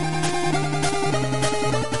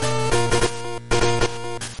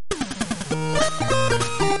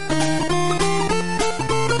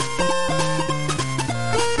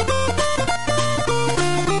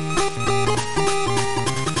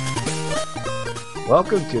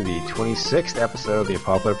Welcome to the 26th episode of the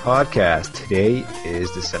UnPopular PodCast. Today is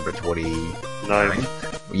December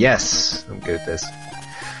 29th. Yes, I'm good at this.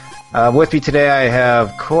 With me today I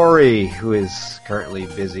have Corey, who is currently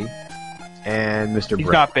busy, and Mr. He's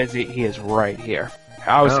Brett. not busy, he is right here.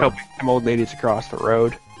 I was helping some old ladies across the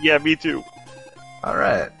road. Yeah, me too.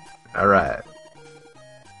 Alright. I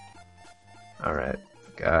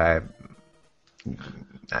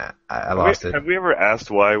lost it. Have we ever asked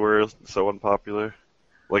why we're so unpopular?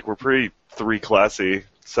 Like, we're pretty three classy,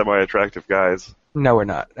 semi-attractive guys. No, we're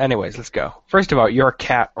not. Anyways, let's go. First of all, you're a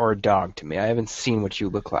cat or a dog to me. I haven't seen what you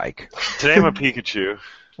look like. Today I'm a Pikachu.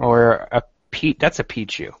 Or a that's a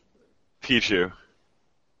Pichu. Pichu.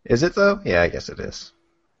 Is it though? Yeah, I guess it is.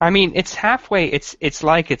 I mean, it's halfway, it's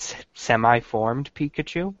like it's semi-formed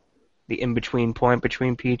Pikachu. The in-between point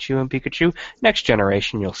between Pichu and Pikachu. Next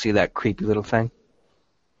generation, you'll see that creepy little thing.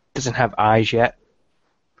 Doesn't have eyes yet.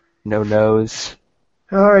 No nose.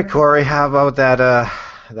 Alright, Corey, how about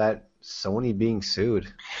that Sony being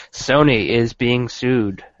sued? Sony is being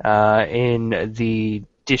sued in the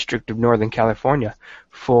District of Northern California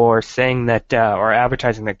for saying that, or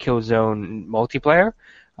advertising that Killzone multiplayer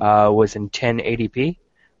was in 1080p,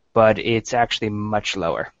 but it's actually much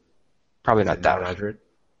lower. Probably not that 900?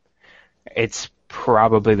 It's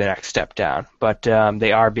probably the next step down, but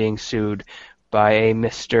they are being sued by a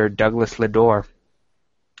Mr. Douglas Ledore.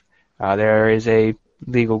 There is a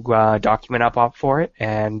legal document up for it,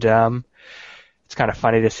 and it's kind of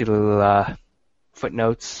funny to see the little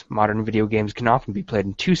footnotes. Modern video games can often be played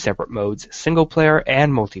in two separate modes, single player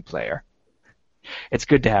and multiplayer. It's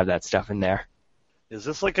good to have that stuff in there. Is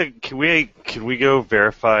this like a... Can we go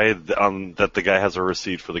verify that the guy has a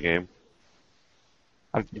receipt for the game?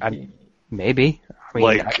 Maybe. I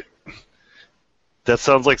mean, that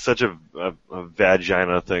sounds like such a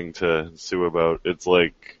vagina thing to sue about. It's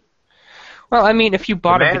like... Well, I mean, if you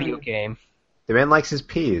bought a video game... The man likes his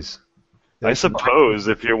peas. I suppose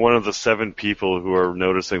if you're one of the 7 people who are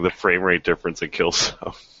noticing the frame rate difference in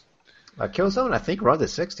Killzone. Killzone, I think, runs at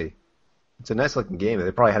 60. It's a nice looking game.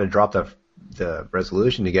 They probably had to drop the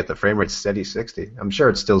resolution to get the frame rate steady 60. I'm sure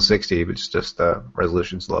it's still 60, but it's just the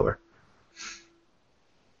resolution's lower.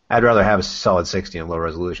 I'd rather have a solid 60 and low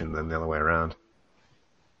resolution than the other way around.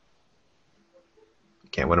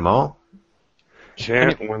 Can't win them all.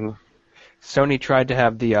 Can't win. Sony tried to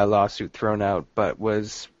have the lawsuit thrown out, but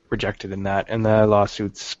was rejected in that, and the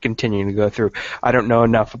lawsuit's continuing to go through. I don't know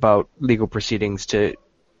enough about legal proceedings to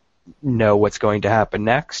know what's going to happen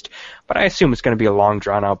next, but I assume it's going to be a long,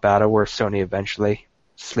 drawn-out battle where Sony eventually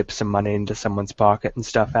slips some money into someone's pocket and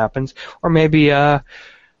stuff happens, or maybe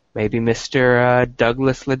Mr.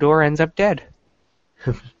 Douglas Ledore ends up dead.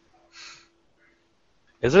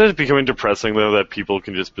 Isn't it becoming depressing, though, that people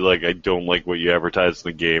can just be like, I don't like what you advertised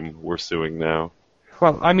in the game, we're suing now?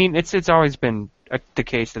 Well, I mean, it's always been the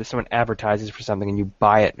case that if someone advertises for something and you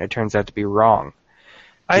buy it and it turns out to be wrong,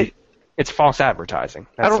 it's false advertising.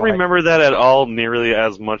 I don't remember that at all nearly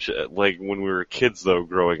as much like when we were kids, though,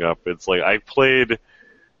 growing up. It's like, I played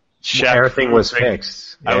Shaq Everything Fu was fixed.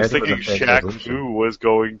 I was thinking fixed Shaq resolution. Fu was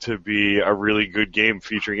going to be a really good game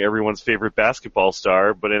featuring everyone's favorite basketball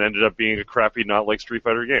star, but it ended up being a crappy, not like Street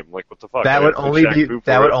Fighter game. Like, what the fuck? That would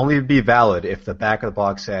only be valid if the back of the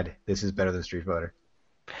box said, "This is better than Street Fighter."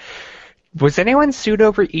 Was anyone sued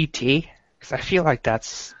over E.T.? Because I feel like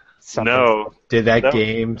that's something. No. Did that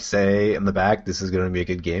game say in the back, "This is going to be a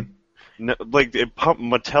good game"? No, like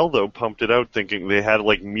Mattel though pumped it out, thinking they had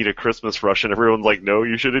like Meet a Christmas Rush, and everyone's like, "No,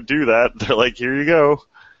 you shouldn't do that." They're like, "Here you go."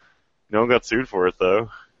 No one got sued for it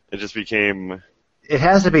though. It just became. It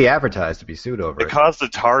has to be advertised to be sued over. It caused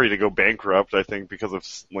Atari to go bankrupt, I think, because of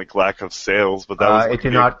like lack of sales. But that was. It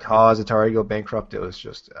did not cause Atari to go bankrupt. It was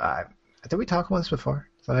just. Did we talk about this before?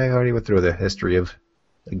 I already went through the history of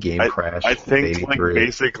a game crash. I think like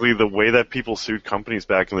basically the way that people sued companies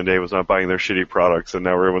back in the day was not buying their shitty products, and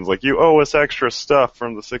now everyone's like, "You owe us extra stuff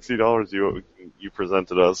from the $60 you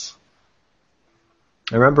presented us."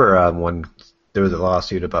 I remember when there was a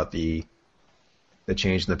lawsuit about the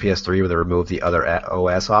change in the PS3 where they removed the other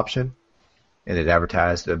OS option, and it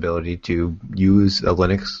advertised the ability to use a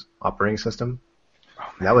Linux operating system.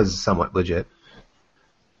 That was somewhat legit.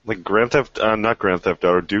 Like not Grand Theft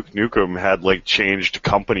Auto, Duke Nukem had like changed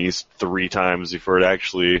companies 3 times before it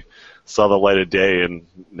actually saw the light of day, and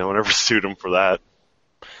no one ever sued them for that.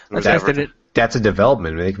 That's a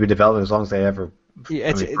development. They could be developing as long as they ever.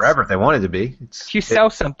 Forever if they wanted to be. If you sell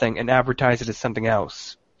something and advertise it as something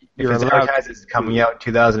else, if it's advertised as coming out in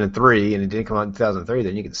 2003 and it didn't come out in 2003,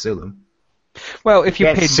 then you can sue them. Well, if you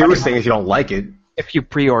can't paid sue money, things if you don't like it. If you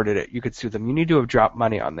pre-ordered it, you could sue them. You need to have dropped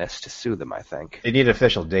money on this to sue them, I think. They need an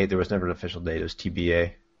official date. There was never an official date. It was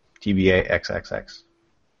TBA. TBA XXX.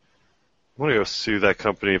 I want to go sue that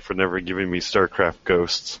company for never giving me StarCraft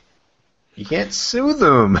Ghosts. You can't sue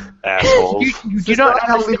them. Assholes. You do That's not not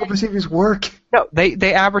how understand. legal procedures work. No,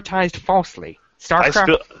 they advertised falsely.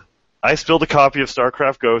 StarCraft. I spilled a copy of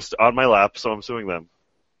StarCraft Ghost on my lap, so I'm suing them.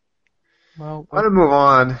 Well, I'm gonna move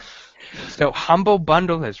on. so Humble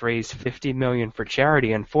Bundle has raised $50 million for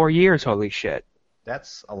charity in 4 years. Holy shit!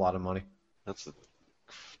 That's a lot of money. That's a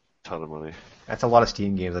ton of money. That's a lot of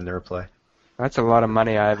Steam games I never play. That's a lot of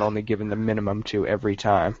money. I've only given the minimum to every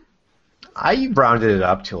time. I rounded it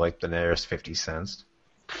up to like the nearest 50 cents.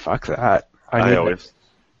 Fuck that. I always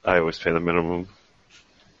pay the minimum.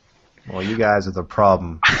 Well, you guys are the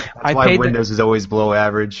problem. That's I why paid Windows is always below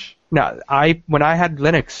average. No, when I had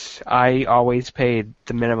Linux, I always paid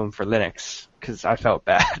the minimum for Linux because I felt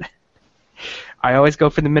bad. I always go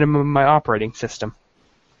for the minimum of my operating system.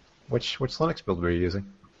 Which Linux build were you using?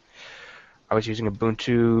 I was using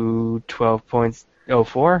Ubuntu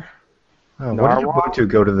 12.04. Oh, what did Narwhal? Ubuntu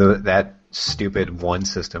go to that stupid one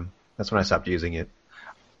system? That's when I stopped using it.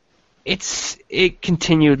 It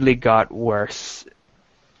continually got worse.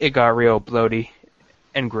 It got real bloaty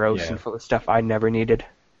and gross Yeah. and full of stuff I never needed.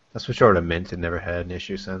 That's for sure. Mint and never had an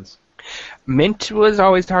issue since. Mint was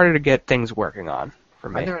always harder to get things working on for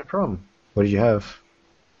I me. never had a problem. What did you have?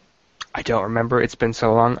 I don't remember. It's been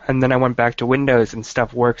so long. And then I went back to Windows and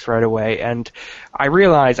stuff works right away. And I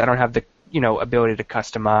realized I don't have the ability to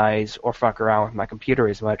customize or fuck around with my computer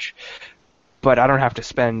as much. But I don't have to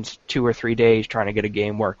spend 2 or 3 days trying to get a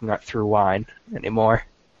game working through Wine anymore.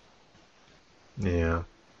 Yeah,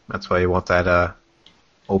 that's why you want that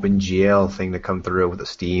OpenGL thing to come through with a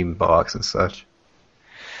Steam box and such.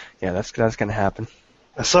 Yeah, that's going to happen.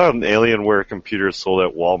 I saw an Alienware computer sold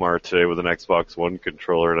at Walmart today with an Xbox One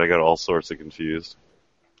controller, and I got all sorts of confused.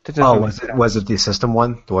 Oh, was it the system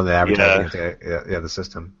one? The one that advertised? Yeah, the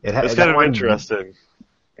system. It's kind of interesting.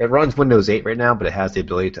 It runs Windows 8 right now, but it has the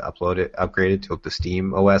ability to upgrade it to the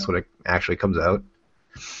Steam OS when it actually comes out.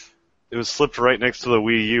 It was slipped right next to the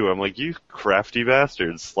Wii U. I'm like, you crafty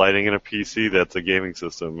bastards, sliding in a PC that's a gaming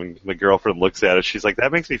system. And my girlfriend looks at it, she's like,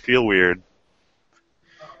 that makes me feel weird.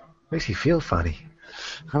 Makes you feel funny.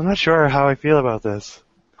 I'm not sure how I feel about this.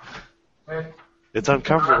 It's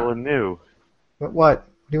uncomfortable and new. What? What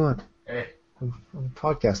do you want? Hey, I'm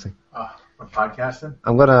podcasting. I'm podcasting?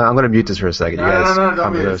 I'm gonna mute this for a second. You guys No, don't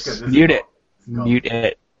come mute to it. this. It's good. Mute it. Go. Mute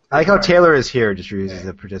it. I like how Taylor is here, just refuses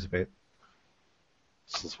to participate.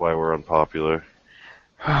 This is why we're unpopular.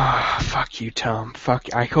 Fuck you, Tom.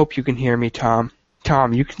 Fuck. I hope you can hear me, Tom.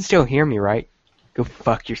 Tom, you can still hear me, right? Go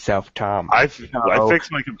fuck yourself, Tom. I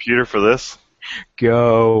fixed my computer for this.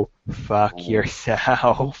 Go fuck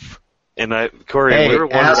yourself. And Corey, Hey, we were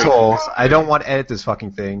wondering, assholes! I don't want to edit this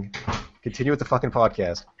fucking thing. Continue with the fucking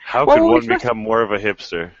podcast. how What could were we one supposed become more of a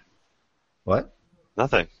hipster? What?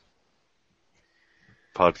 Nothing.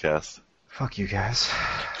 Podcast. Fuck you guys.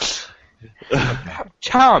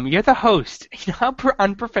 Tom, you're the host. You know how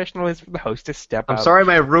unprofessional it is for the host to step I'm up. sorry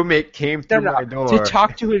my roommate came through No, my door. to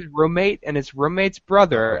talk to his roommate and his roommate's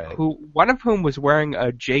brother, Right. one of whom was wearing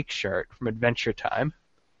a Jake shirt from Adventure Time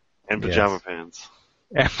And Yes. pajama pants.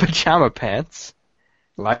 and pajama pants,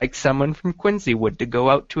 like someone from Quincy would to go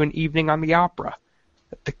out to an evening on the opera,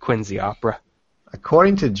 at the Quincy Opera.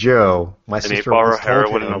 According to Joe, my And a sister bar once of heroin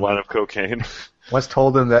told and a him, line of cocaine. once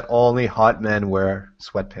told him that only hot men wear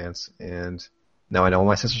sweatpants, and now I know why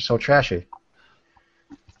my sister's so trashy.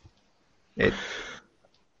 It.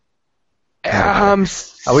 Are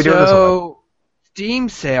we doing this So, Steam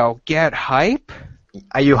sale, get hype?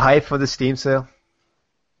 Are you hyped for the Steam sale?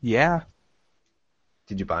 Yeah.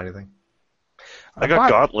 Did you buy anything? I got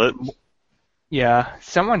Gauntlet. Yeah,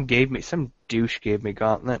 some douche gave me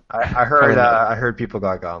Gauntlet. I heard people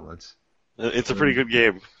got gauntlets. It's a pretty good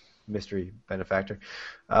game. Mystery benefactor.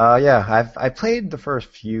 Yeah, I played the first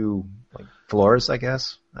few floors, I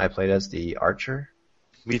guess. I played as the archer.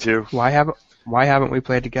 Me too. Why haven't we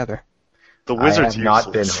played together? The wizard's I have not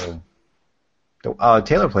been useless. home.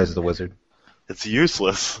 Taylor plays as the wizard. It's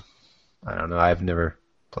useless. I don't know. I've never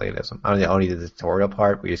played as him. I only did the tutorial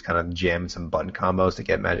part. We just kind of jammed some button combos to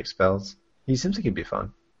get magic spells. He seems like he'd be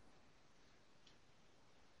fun.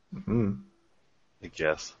 Mm-hmm. I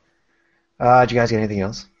guess. Did you guys get anything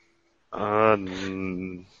else?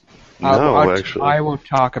 No, actually. I will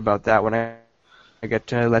talk about that when I get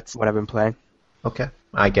to what I've been playing. Okay.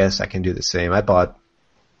 I guess I can do the same. I bought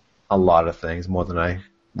a lot of things, more than I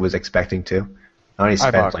was expecting to. I only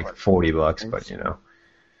spent bought like $40, but you know.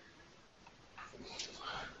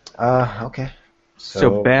 Okay.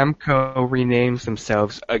 So Bamco renames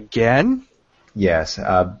themselves again? Yes,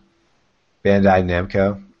 Bandai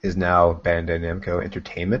Namco is now Bandai Namco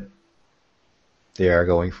Entertainment. They are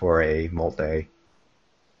going for a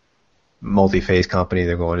multi-phase company.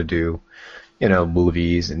 They're going to do,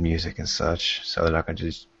 movies and music and such. So they're not going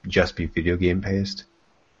to just be video game based.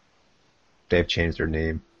 They've changed their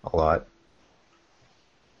name a lot.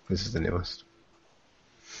 This is the newest.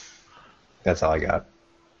 That's all I got.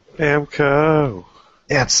 Bamco.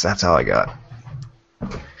 That's all I got.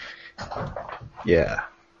 Yeah.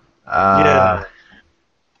 Yeah.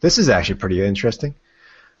 This is actually pretty interesting.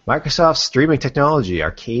 Microsoft's streaming technology,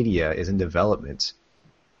 Arcadia, is in development.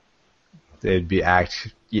 They'd be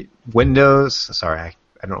Windows. Sorry, I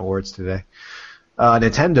don't know words today.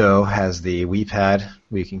 Nintendo has the Wii Pad.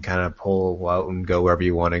 We can kind of pull out and go wherever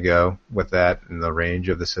you want to go with that in the range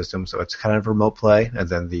of the system. So it's kind of remote play. And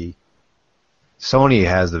then the Sony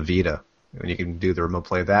has the Vita, and you can do the remote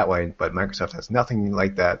play that way. But Microsoft has nothing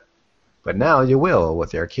like that. But now you will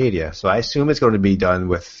with the Arcadia. So I assume it's going to be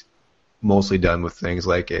mostly done with things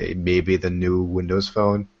like maybe the new Windows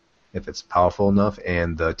Phone, if it's powerful enough,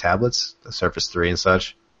 and the tablets, the Surface 3 and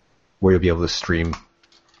such, where you'll be able to stream.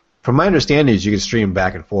 From my understanding, is you can stream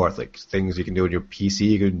back and forth, like things you can do on your PC,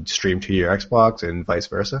 you can stream to your Xbox and vice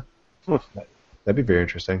versa. That'd be very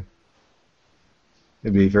interesting.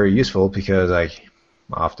 It'd be very useful because I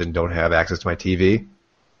often don't have access to my TV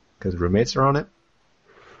because roommates are on it.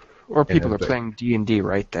 Or people are playing D&D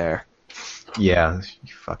right there. Yeah,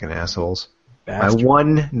 you fucking assholes. Bastard. My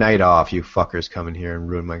one night off, you fuckers come in here and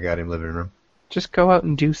ruin my goddamn living room. Just go out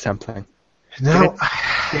and do something. No.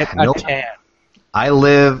 Get a Nope. tan. I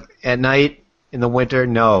live at night in the winter.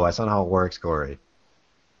 No, that's not how it works, Corey.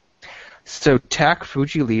 So Tak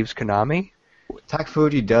Fuji leaves Konami? Tak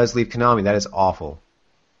Fuji does leave Konami. That is awful.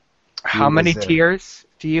 How many tiers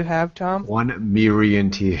do you have, Tom? 1 million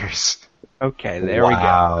tears. Okay, there we go.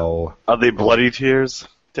 Wow. Are they bloody tears?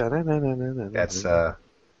 That's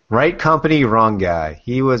right company, wrong guy.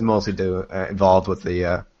 He was mostly involved with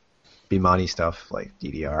the Bimani stuff, like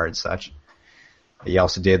DDR and such. He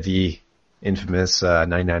also did the infamous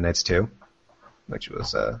 99 Nights 2, which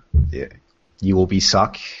was You Will Be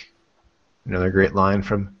Suck. Another great line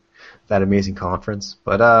from that amazing conference.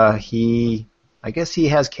 But I guess he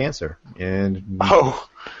has cancer. And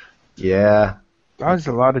yeah. That was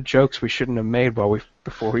a lot of jokes we shouldn't have made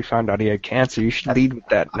before we found out he had cancer. You should lead with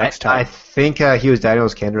that next time. I think he was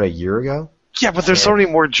diagnosed with cancer a year ago. Yeah, but there's so many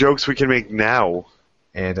more jokes we can make now.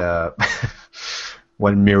 And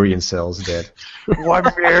 1 million cells dead. 1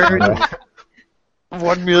 million.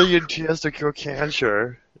 1 million tears to cure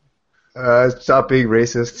cancer. Stop being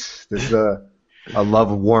racist. This is a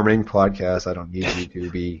love-warming podcast. I don't need you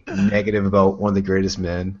to be negative about one of the greatest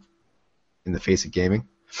men in the face of gaming.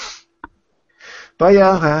 But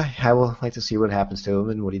yeah, I will like to see what happens to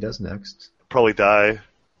him and what he does next. Probably die.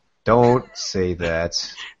 Don't say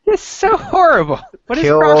that. It's so horrible. What is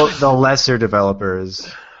Kill wrong? the lesser developers.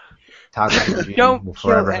 Don't will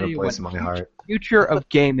kill forever have a anyone. place in my heart. Future of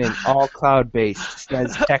gaming, all cloud-based,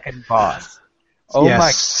 says Tekken Boss. Oh yes,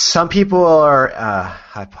 my! some people are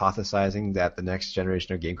hypothesizing that the next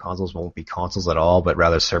generation of game consoles won't be consoles at all, but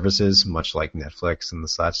rather services, much like Netflix and the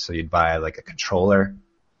such. So you'd buy like a controller,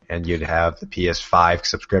 and you'd have the PS5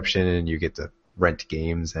 subscription, and you get to rent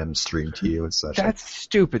games and stream to you and such. That's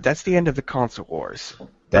stupid. That's the end of the console wars.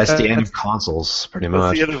 That's the end of consoles, pretty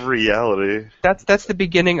much. That's the end of reality. That's the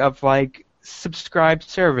beginning of like subscribed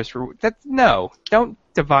service. No, don't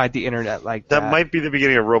divide the internet like that. That might be the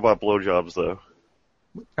beginning of robot blowjobs, though.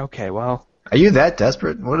 Okay, well. Are you that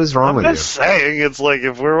desperate? What is wrong with I'm you? just saying, it's like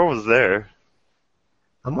if we're almost there.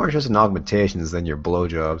 I'm more interested in augmentations than your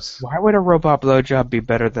blowjobs. Why would a robot blowjob be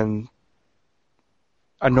better than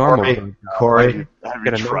a normal blowjob? Corey, Have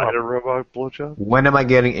you tried a robot blowjob? when am I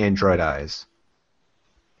getting Android eyes?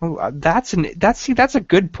 Oh, that's a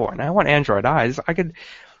good point. I want Android eyes. I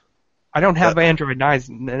don't have Android eyes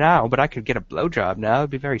now, but I could get a blowjob now. It'd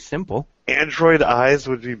be very simple. Android eyes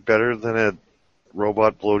would be better than a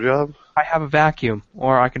robot blowjob? I have a vacuum,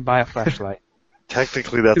 or I can buy a flashlight.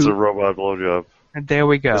 Technically, that's a robot blowjob. And there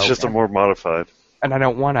we go. It's just a more modified. And I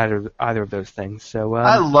don't want either of those things. So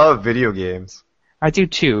I love video games. I do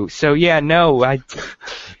too. So yeah, no.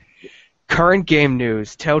 Current game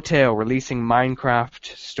news: Telltale releasing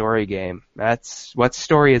Minecraft story game. That's what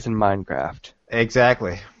story is in Minecraft.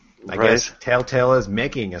 Exactly. I Right. guess Telltale is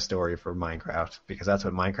making a story for Minecraft because that's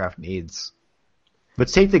what Minecraft needs.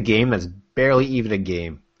 Let's take the game that's barely even a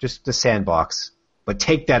game, just the sandbox, but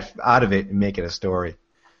take that out of it and make it a story.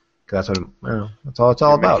 Because that's all it's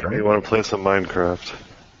all about, right? You want to play some Minecraft?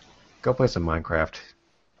 Go play some Minecraft.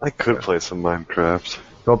 I could play some Minecraft.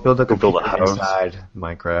 Go build a Go build a computer house. inside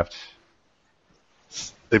Minecraft.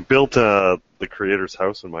 They built the creator's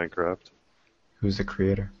house in Minecraft. Who's the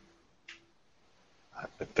creator? I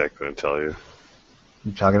couldn't tell you.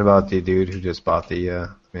 You talking about the dude who just bought the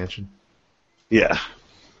mansion? Yeah.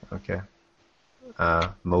 Okay.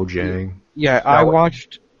 Mojang. Yeah,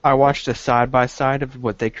 I watched a side by side of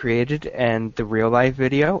what they created and the real life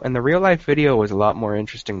video, and the real life video was a lot more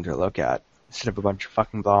interesting to look at instead of a bunch of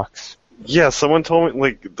fucking blocks. Yeah, someone told me,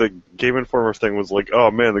 like, the Game Informer thing was like,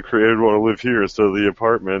 oh man, the creator would want to live here instead of the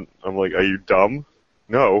apartment. I'm like, are you dumb?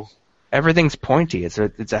 No. Everything's pointy. It's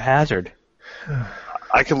a hazard.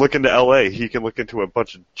 I can look into LA. He can look into a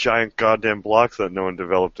bunch of giant goddamn blocks that no one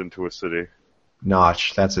developed into a city.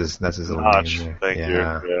 Notch. That's his little Notch. name there. Thank you.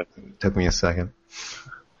 Yeah. Took me a second.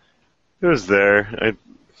 It was there.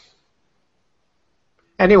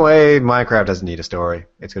 Anyway, Minecraft doesn't need a story.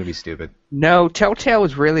 It's gonna be stupid. No, Telltale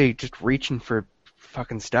was really just reaching for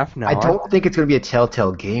fucking stuff now. I don't think it's gonna be a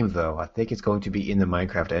Telltale game though. I think it's going to be in the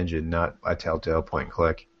Minecraft engine, not a Telltale point and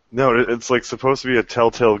click. No, it's like supposed to be a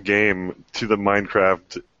Telltale game to the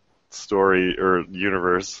Minecraft story or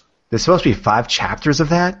universe. There's supposed to be 5 chapters of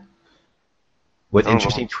that? With Oh.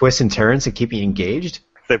 interesting twists and turns to keep you engaged?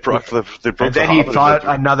 They broke the. And then he fought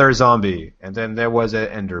another zombie, and then there was an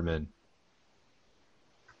Enderman.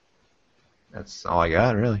 That's all I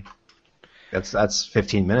got, really. That's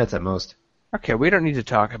 15 minutes at most. Okay, we don't need to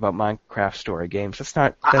talk about Minecraft story games.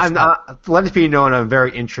 Let it be known I'm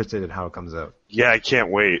very interested in how it comes out. Yeah, I can't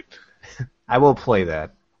wait. I will play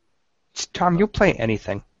that. Tom, you'll play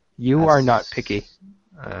anything. You are not picky.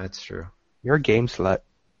 That's true. You're a game slut.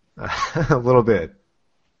 A little bit.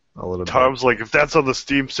 Tom's like, if that's on the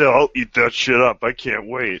Steam sale, I'll eat that shit up. I can't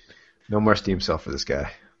wait. No more Steam sale for this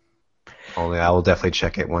guy. Only I will definitely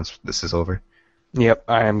check it once this is over. Yep,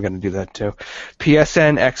 I am going to do that too.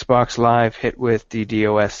 PSN, Xbox Live hit with the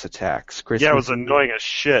DOS attacks. Yeah, it was annoying as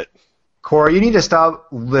shit. Corey, you need to stop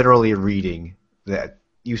literally reading that.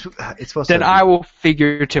 It's supposed Then to. I will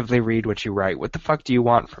figuratively read what you write. What the fuck do you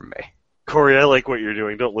want from me? Corey, I like what you're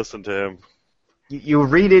doing. Don't listen to him. You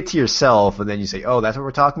read it to yourself, and then you say, "Oh, that's what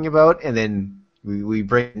we're talking about," and then we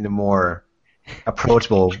bring in a more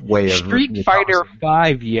approachable way of Street Fighter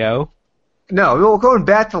 5, yo. No, we're going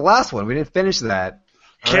back to the last one. We didn't finish that.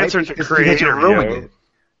 Cancer right? to Because creator, you ruined yo. it.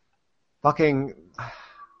 Fucking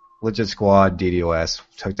Legit Squad DDoS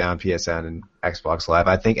took down PSN and Xbox Live.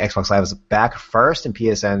 I think Xbox Live was back first, and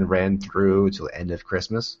PSN ran through to the end of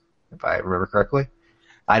Christmas, if I remember correctly.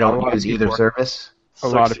 I don't use either service. A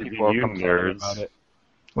lot of Sucks to people are be you complaining nerds. about it.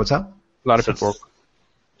 What's up? A lot of people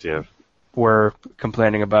Yeah. were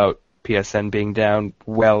complaining about PSN being down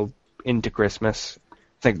well into Christmas.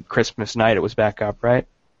 I think Christmas night it was back up, right?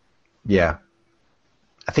 Yeah.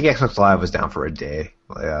 I think Xbox Live was down for a day,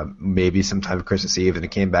 maybe sometime for Christmas Eve, and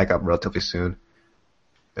it came back up relatively soon.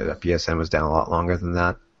 But PSN was down a lot longer than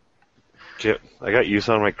that. I got use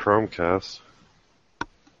out of my Chromecast.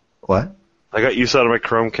 What? I got use out of my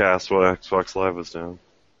Chromecast while Xbox Live was down.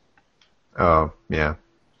 Oh, yeah.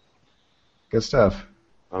 Good stuff.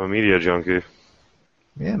 I'm a media junkie.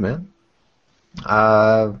 Yeah, man.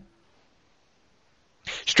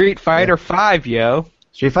 Street Fighter 5, yo.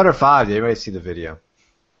 Street Fighter 5, did anybody see the video?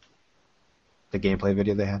 The gameplay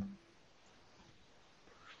video they had?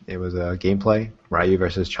 It was a gameplay, Ryu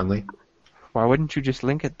versus Chun-Li. Why wouldn't you just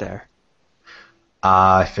link it there?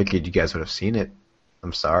 I figured you guys would have seen it.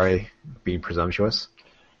 I'm sorry, being presumptuous.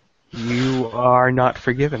 You are not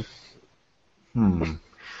forgiven.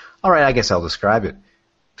 Alright, I guess I'll describe it.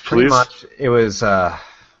 Pretty Please. much, it was,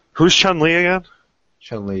 Who's Chun-Li again?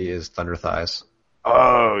 Chun-Li is Thunder Thighs.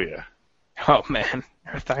 Oh, yeah. Oh man,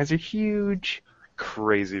 her thighs are huge.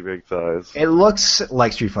 Crazy big thighs. It looks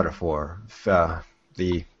like Street Fighter 4.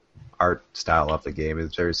 The art style of the game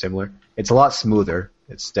is very similar. It's a lot smoother.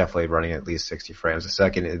 It's definitely running at least 60 frames a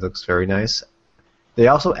second. It looks very nice. They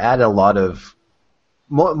also add a lot of...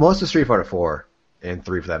 Most of Street Fighter 4, and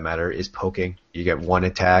 3 for that matter, is poking. You get one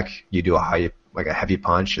attack, you do a heavy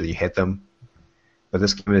punch, and you hit them. But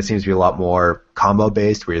this game, it seems to be a lot more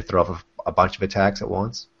combo-based, where you throw off a bunch of attacks at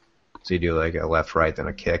once. So you do like a left, right, then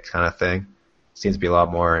a kick kind of thing. Seems to be a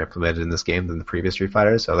lot more implemented in this game than the previous Street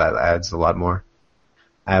Fighters, so that adds a lot more.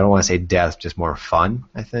 I don't want to say depth, just more fun,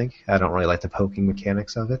 I think. I don't really like the poking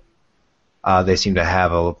mechanics of it. They seem to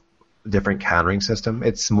have a different countering system.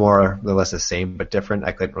 It's more or less the same, but different.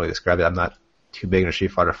 I couldn't really describe it. I'm not too big into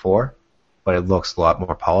Street Fighter 4, but it looks a lot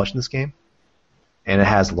more polished in this game. And it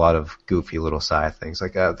has a lot of goofy little side things.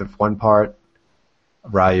 Like the one part,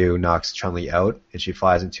 Ryu knocks Chun-Li out, and she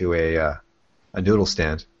flies into a noodle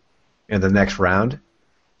stand. And the next round,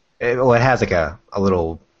 it has like a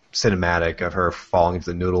little cinematic of her falling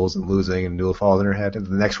into the noodles and losing, and noodle falls in her head. And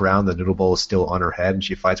the next round, the noodle bowl is still on her head, and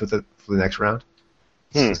she fights with it for the next round.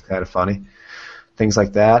 It's just kind of funny. Things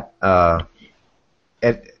like that.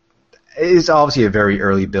 It is obviously a very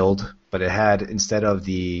early build, but it had, instead of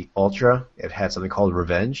the Ultra, it had something called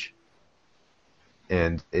Revenge.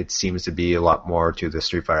 And it seems to be a lot more to the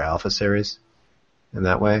Street Fighter Alpha series in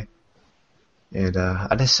that way. And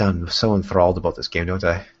I just sound so enthralled about this game, don't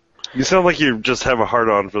I? You sound like you just have a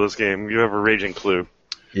hard-on for this game. You have a raging clue.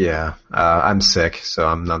 Yeah, I'm sick, so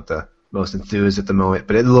I'm not the most enthused at the moment,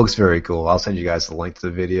 but it looks very cool. I'll send you guys the link to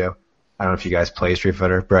the video. I don't know if you guys play Street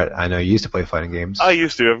Fighter. Brett, I know you used to play fighting games. I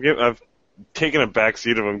used to. I've taken a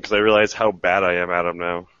backseat of them because I realize how bad I am at them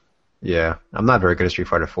now. Yeah, I'm not very good at Street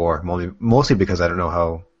Fighter 4, mostly because I don't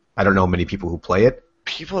know many people who play it.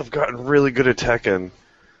 People have gotten really good at Tekken.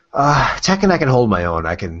 Tekken, I can hold my own.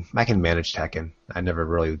 I can manage Tekken. I never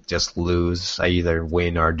really just lose. I either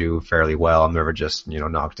win or do fairly well. I'm never just,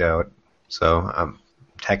 knocked out. So,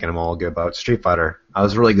 Tekken I'm all good about. Street Fighter, I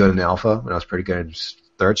was really good in Alpha, and I was pretty good in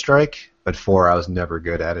Third Strike, but 4, I was never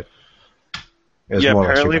good at it. Yeah,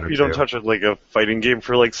 apparently if you don't touch a fighting game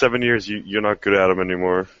for 7 years, you're not good at them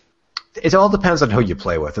anymore. It all depends on who you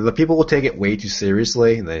play with. The people will take it way too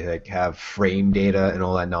seriously, and they have frame data and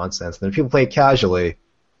all that nonsense. And then people play it casually,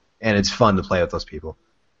 and it's fun to play with those people.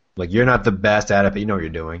 You're not the best at it, but you know what you're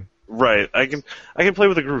doing. Right. I can play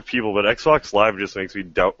with a group of people, but Xbox Live just makes me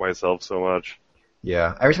doubt myself so much.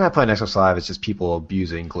 Yeah. Every time I play an Xbox Live, it's just people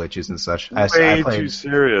abusing glitches and such. Way too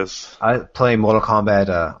serious. I play Mortal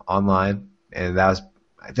Kombat online, and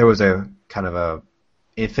there was a kind of a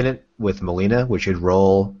infinite with Melina, which would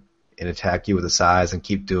roll and attack you with a size and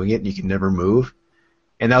keep doing it, and you can never move.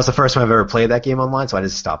 And that was the first time I've ever played that game online, so I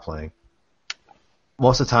just stopped playing.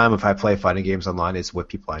 Most of the time, if I play fighting games online, it's with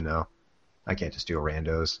people I know. I can't just do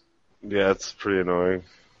randos. Yeah, it's pretty annoying.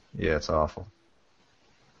 Yeah, it's awful.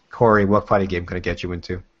 Corey, what fighting game can I get you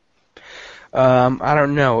into? I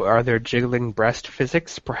don't know. Are there jiggling breast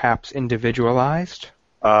physics, perhaps individualized?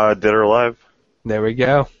 Dead or Alive. There we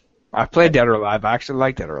go. I played Dead or Alive. I actually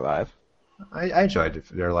like Dead or Alive. I enjoyed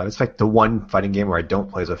Dead or Alive. It's the one fighting game where I don't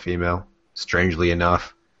play as a female, strangely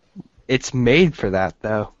enough. It's made for that,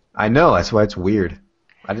 though. I know, that's why it's weird.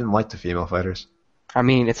 I didn't like the female fighters. I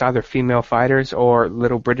mean, it's either female fighters or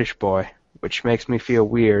Little British Boy, which makes me feel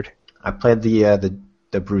weird. I played the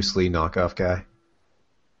Bruce Lee knockoff guy.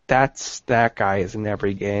 That guy is in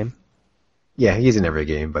every game. Yeah, he's in every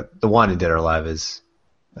game, but the one in Dead or Alive is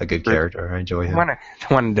a good character. I enjoy him. The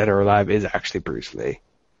one in Dead or Alive is actually Bruce Lee.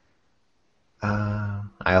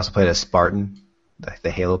 I also played a Spartan,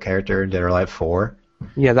 the Halo character in Dead or Alive 4.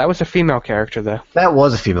 Yeah, that was a female character, though. That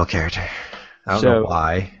was a female character. I don't know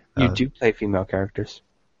why. You do play female characters.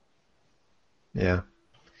 Yeah.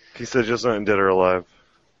 He said just not in Dead or Alive.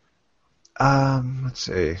 Let's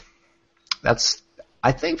see.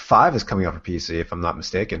 I think 5 is coming out for PC, if I'm not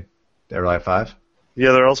mistaken. Dead or Alive 5?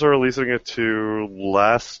 Yeah, they're also releasing it to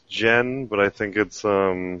last gen, but I think it's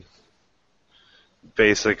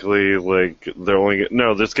basically they're only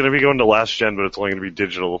it's going to be going to last gen, but it's only going to be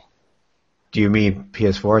digital. Do you mean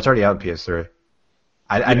PS4? It's already out on PS3.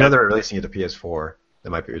 I know they're releasing it to PS4. That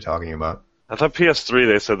might be what you're talking about. I thought PS3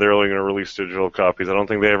 they said they're only going to release digital copies. I don't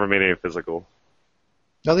think they ever made any physical.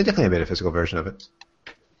 No, they definitely made a physical version of it.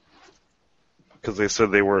 Because they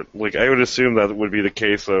said they weren't, I would assume that would be the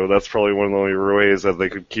case, though. That's probably one of the only ways that they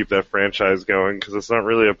could keep that franchise going, because it's not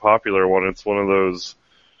really a popular one. It's one of those,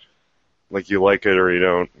 you like it or you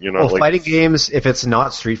don't. You're not fighting games, if it's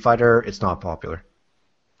not Street Fighter, it's not popular.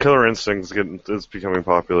 Killer Instinct is becoming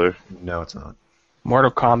popular. No, it's not.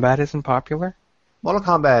 Mortal Kombat isn't popular? Mortal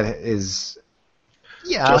Kombat is...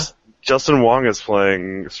 Yeah. Justin Wong is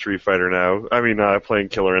playing Street Fighter now. I mean, playing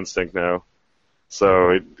Killer Instinct now.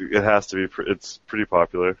 So it has to be. It's pretty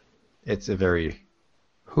popular. It's a very.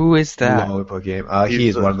 Who is that? Low input game. He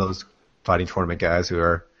is one of those fighting tournament guys who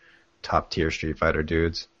are top tier Street Fighter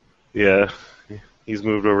dudes. Yeah, he's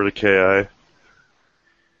moved over to KI.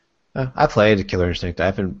 I played Killer Instinct. I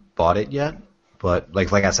haven't bought it yet, but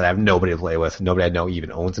like I said, I have nobody to play with. Nobody I know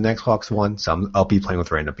even owns an Xbox One, so I'll be playing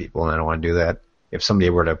with random people, and I don't want to do that. If somebody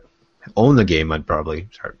were to own the game, I'd probably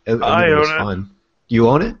start. I own it. Fun. You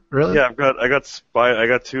own it? Really? Yeah, I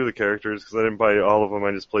got 2 of the characters because I didn't buy all of them.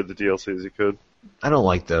 I just played the DLCs you could. I don't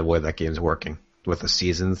like the way that game's working with the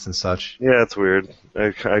seasons and such. Yeah, it's weird.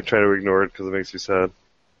 I try to ignore it because it makes me sad.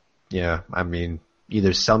 Yeah, I mean,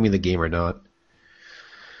 either sell me the game or not.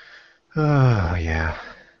 Oh, yeah.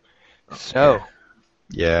 So.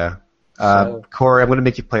 Yeah. Corey, I'm going to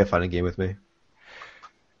make you play a fighting game with me.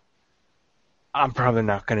 I'm probably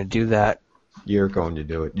not going to do that. You're going to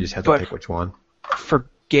do it. You just have to pick which one. For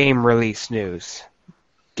Game release news.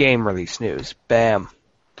 Bam.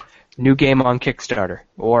 New game on Kickstarter.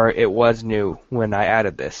 Or it was new when I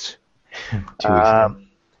added this. 2 weeks ago.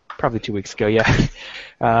 Probably 2 weeks ago, yeah.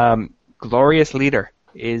 Glorious Leader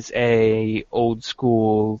is a old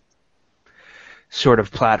school sort of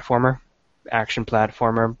action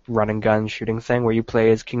platformer, run and gun shooting thing where you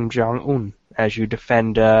play as Kim Jong-un as you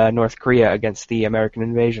defend North Korea against the American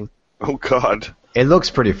invasion. Oh God. It looks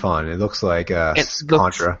pretty fun. It looks like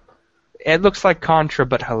Contra. It looks like Contra,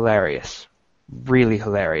 but hilarious. Really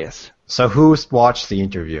hilarious. So who's watched the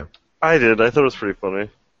interview? I did. I thought it was pretty funny.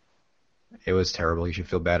 It was terrible. You should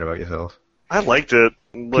feel bad about yourself. I liked it.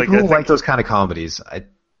 People who like those kind of comedies,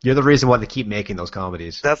 you're the reason why they keep making those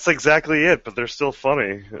comedies. That's exactly it, but they're still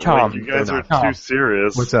funny. Tom, you guys are Tom. too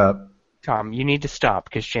serious. What's up? Tom, you need to stop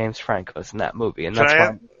because James Franco's in that movie, and Can that's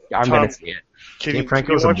why I'm going to see it. James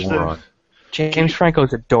Franco's a moron. James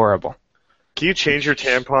Franco's adorable. Can you change your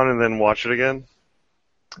tampon and then watch it again?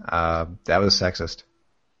 That was sexist.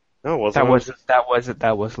 No, it wasn't.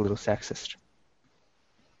 That was a little sexist.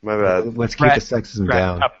 My bad. Let's keep the sexism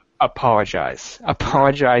down. Apologize.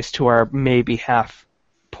 Apologize to our maybe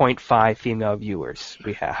 0.5 female viewers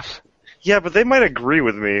we have. Yeah, but they might agree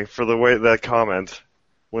with me for the way that comment.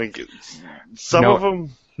 Like, some of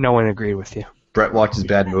them. No one agreed with you. Brett watches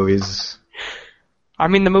bad movies. I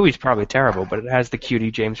mean, the movie's probably terrible, but it has the cutie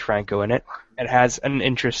James Franco in it. It has an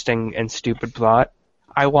interesting and stupid plot.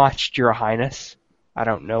 I watched Your Highness. I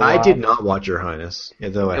don't know why. I did not watch Your Highness,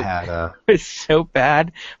 though it had... It's so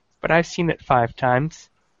bad, but I've seen it 5 times.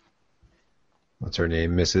 What's her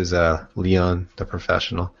name? Mrs. Leon, the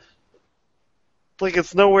professional. Like,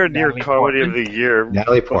 it's nowhere near Natalie Comedy Portman. of the Year.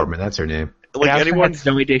 Natalie Portman, that's her name. Like, anyone...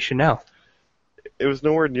 Zoe Deschanel. It was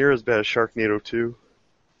nowhere near as bad as Sharknado 2.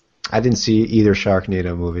 I didn't see either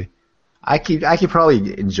Sharknado movie. I could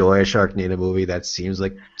probably enjoy a Sharknado movie that seems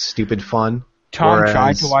like stupid fun. Tom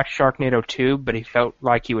tried to watch Sharknado 2, but he felt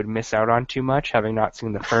like he would miss out on too much, having not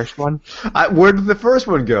seen the first one. Where did the first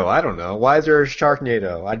one go? I don't know. Why is there a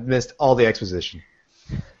Sharknado? I missed all the exposition.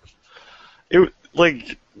 The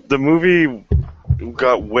movie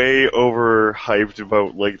got way overhyped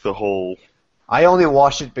about, like, the whole... I only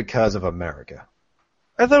watched it because of America.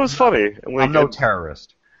 I thought it was funny. Like, I'm no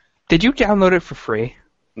terrorist. Did you download it for free?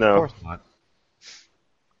 No. Of course not.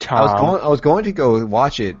 Tom. I was going to go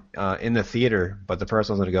watch it in the theater, but the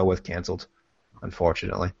person I was going to go with canceled,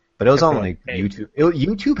 unfortunately. But it was on like YouTube.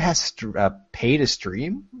 YouTube has pay to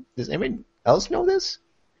stream. Does anyone else know this?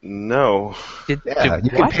 No. You can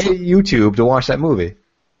pay YouTube to watch that movie.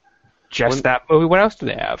 That movie? What else do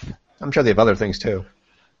they have? I'm sure they have other things too.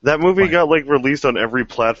 That movie got like released on every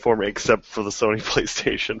platform except for the Sony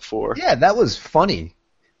PlayStation 4. Yeah, that was funny.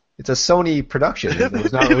 It's a Sony production. It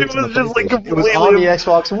was not released on the PlayStation. It was completely... on the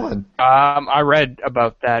Xbox One. I read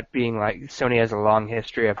about that being like Sony has a long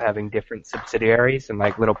history of having different subsidiaries and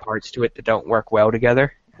like little parts to it that don't work well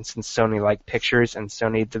together. And since Sony like Pictures and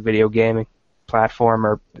Sony the video gaming platform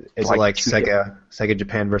are is it like Sega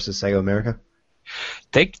Japan versus Sega America?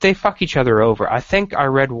 They fuck each other over. I think I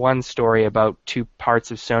read one story about 2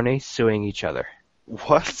 parts of Sony suing each other.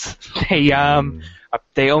 What?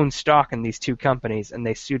 They own stock in these 2 companies, and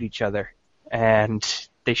they sued each other, and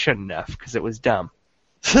they shouldn't have because it was dumb.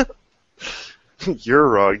 You're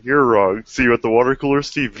wrong. See you at the water cooler,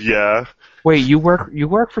 Steve? Yeah. Wait, you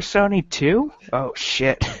work for Sony too? Oh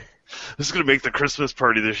shit! This is gonna make the Christmas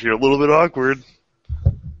party this year a little bit awkward.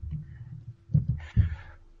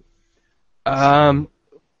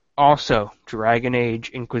 Also, Dragon Age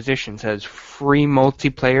Inquisitions has free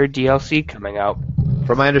multiplayer DLC coming out.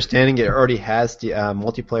 From my understanding, it already has the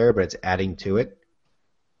multiplayer, but it's adding to it.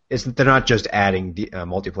 They're not just adding the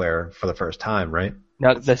multiplayer for the first time, right?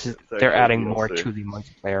 No, they're adding more to the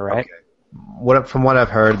multiplayer, right? Okay. From what I've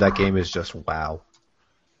heard, that game is just WoW.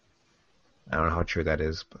 I don't know how true that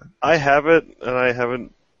is, but I have it, and I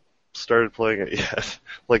haven't started playing it yet.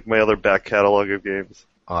 Like my other back catalog of games.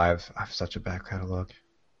 Oh, I've such a back catalog.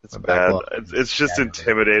 It's bad. It's just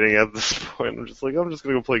intimidating at this point. I'm just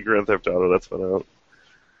gonna go play Grand Theft Auto. That's been out.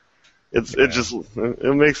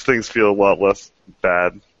 It makes things feel a lot less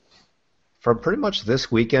bad. For pretty much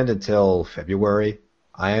this weekend until February,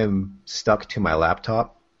 I am stuck to my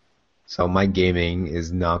laptop, so my gaming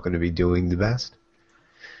is not going to be doing the best.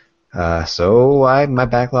 So my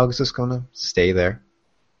backlog is just going to stay there.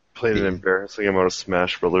 Played an embarrassing amount of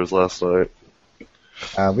Smash Brothers last night.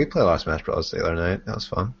 We played a lot of Smash Bros. The other night. That was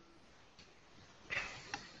fun.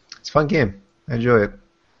 It's a fun game. I enjoy it.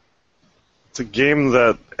 It's a game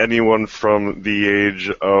that anyone from the age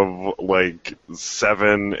of, like,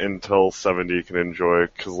 7 until 70 can enjoy.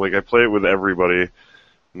 Because, like, I play it with everybody.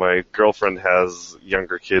 my girlfriend has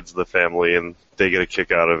younger kids in the family, and they get a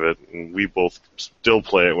kick out of it. And we both still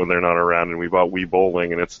play it when they're not around. And we bought Wii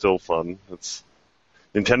Bowling, and it's still fun.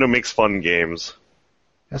 Nintendo makes fun games.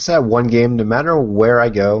 That's that one game, no matter where I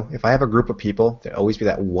go, if I have a group of people, there'll always be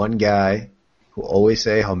that one guy who always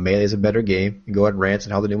say how Melee is a better game, and go on rants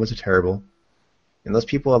and how the new ones are terrible. And those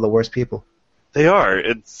people are the worst people. They are.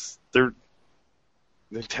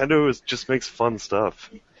 Nintendo just makes fun stuff.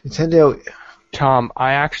 Nintendo... Tom,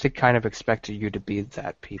 I actually kind of expected you to be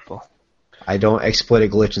that people. I don't exploit a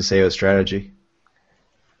glitch and say it was strategy.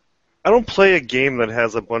 I don't play a game that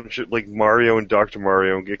has a bunch of, like, Mario and Dr.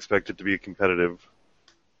 Mario and expect it to be competitive.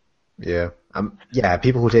 Yeah.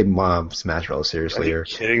 People who take Smash Bros. Seriously Are you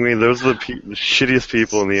kidding me? Those are the shittiest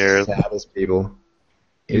people in the earth. Saddest people.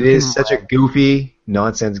 It is such a goofy,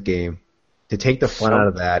 nonsense game. To take the fun out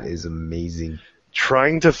of that is amazing.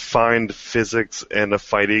 Trying to find physics and a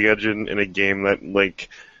fighting engine in a game that, like,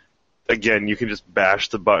 again, you can just bash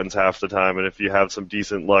the buttons half the time, and if you have some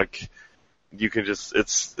decent luck, you can just,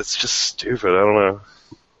 it's just stupid, I don't know.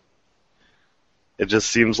 It just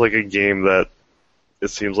seems like a game that, it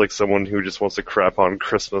seems like someone who just wants to crap on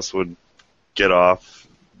Christmas would get off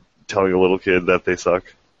telling a little kid that they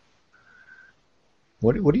suck.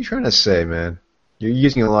 What are you trying to say, man? You're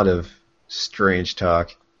using a lot of strange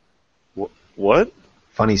talk. What?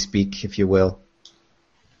 Funny speak, if you will.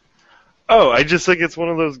 Oh, I just think it's one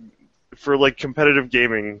of those, for like competitive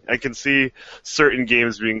gaming, I can see certain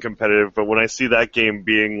games being competitive, but when I see that game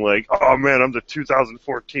being like, oh man, I'm the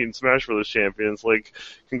 2014 Smash Bros. Champion, it's like,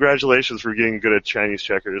 congratulations for getting good at Chinese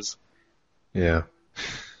checkers. Yeah.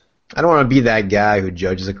 I don't want to be that guy who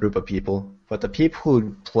judges a group of people, but the people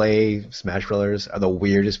who play Smash Bros. Are the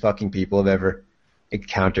weirdest fucking people I've ever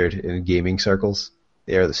encountered in gaming circles.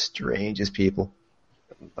 They are the strangest people.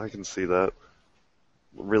 I can see that.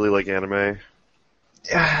 Really like anime.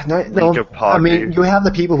 Yeah, no. I mean, you have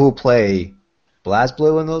the people who play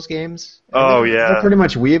BlazBlue in those games. Oh, they're pretty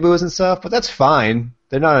much weeaboos and stuff, but that's fine.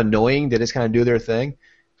 They're not annoying. They just kind of do their thing.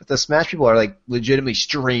 But the Smash people are like legitimately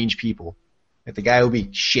strange people. Like the guy who'll be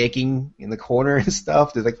shaking in the corner and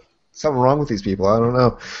stuff. There's like something wrong with these people. I don't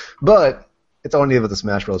know. But it's only with the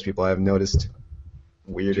Smash Bros. People I've noticed.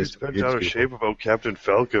 Weirdest out of people. shape about Captain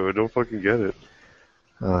Falco. I don't fucking get it.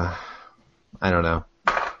 I don't know.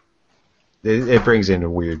 It brings in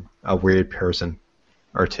a weird person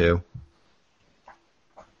or two.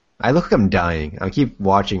 I look like I'm dying. I keep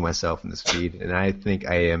watching myself in this feed, and I think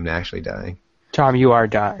I am actually dying. Tom, you are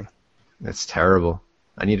dying. That's terrible.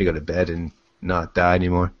 I need to go to bed and not die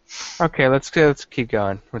anymore. Okay, let's keep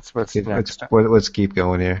going. What's next? Let's keep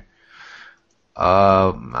going here.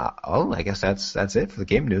 I guess that's it for the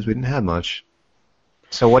game news. We didn't have much.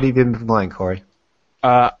 So what have you been playing, Corey?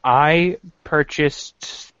 I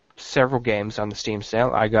purchased several games on the Steam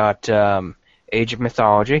sale. I got Age of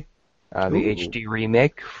Mythology, the HD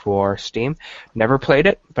remake for Steam. Never played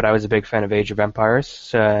it, but I was a big fan of Age of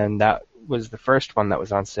Empires, and that was the first one that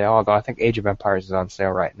was on sale, although I think Age of Empires is on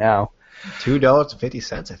sale right now.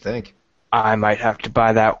 $2.50, I think. I might have to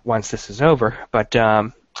buy that once this is over, but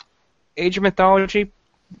Age of Mythology,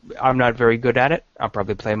 I'm not very good at it. I'll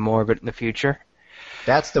probably play more of it in the future.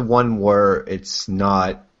 That's the one where it's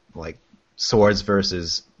not like swords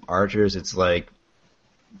versus archers, it's like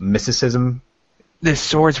mysticism. There's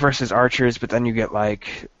swords versus archers, but then you get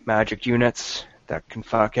like magic units that can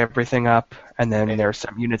fuck everything up, and then there are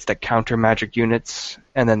some units that counter magic units,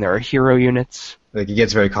 and then there are hero units. Like it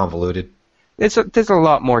gets very convoluted. There's a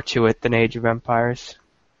lot more to it than Age of Empires.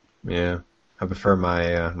 Yeah, I prefer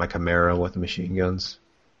my Chimera with the machine guns.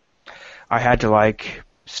 I had to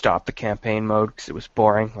stop the campaign mode because it was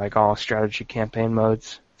boring, like all strategy campaign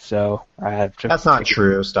modes. So I had to. That's not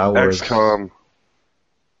true. Star Wars.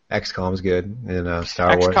 XCOM is good, and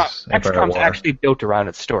Star Wars. XCOM's actually built around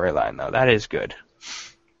its storyline, though. That is good.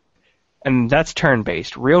 And that's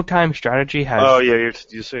turn-based. Real-time strategy has... Oh, yeah,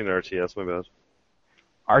 you're saying RTS, my bad.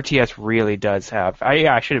 RTS really does have...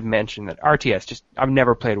 I should have mentioned that RTS, I've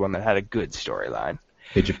never played one that had a good storyline.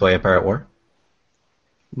 Did you play Empire at War?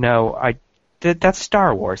 No, that's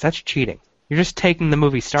Star Wars. That's cheating. You're just taking the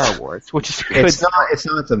movie Star Wars, which is good. It's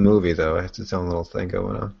not the movie, though. It's its own little thing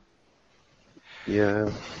going on.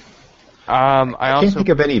 Yeah. I can't think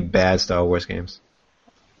of any bad Star Wars games.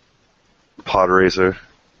 Pod Racer.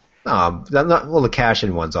 The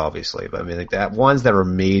cash-in ones, obviously, but I mean, ones that were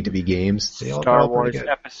made to be games. Star Wars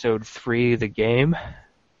Episode 3, the game.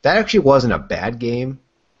 That actually wasn't a bad game.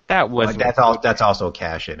 That was. That's also a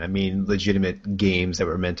cash-in. I mean, legitimate games that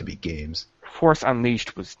were meant to be games. Force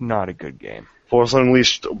Unleashed was not a good game. Force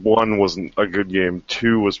Unleashed 1 wasn't a good game.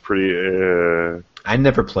 2 was pretty. I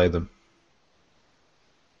never played them.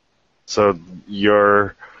 So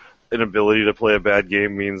your inability to play a bad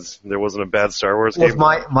game means there wasn't a bad Star Wars game?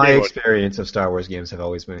 Well, my experience of Star Wars games have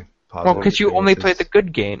always been Well, positive. because you only play the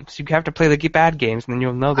good games. You have to play the bad games, and then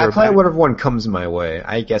you'll know they're I play bad. whatever one comes my way.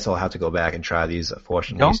 I guess I'll have to go back and try these Force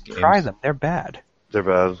Unleashed games. Don't try them. They're bad. They're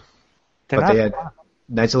bad. They're But not they had fun.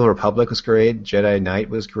 Knights of the Republic was great. Jedi Knight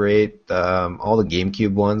was great. All the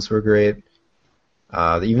GameCube ones were great.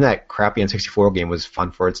 Even that crappy N64 game was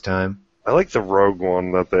fun for its time. I like the Rogue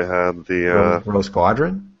one that they had. The Rogue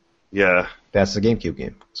Squadron? Yeah. That's the GameCube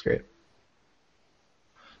game. It's great.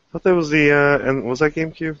 I thought that was the and was that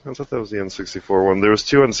GameCube? I thought that was the N64 one. There was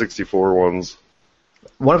two N64 ones.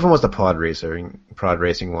 One of them was the pod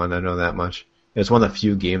racing one. I know that much. It was one of the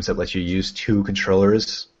few games that lets you use two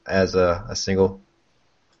controllers as a single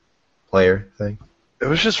player thing. It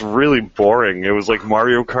was just really boring. It was like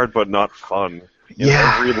Mario Kart, but not fun.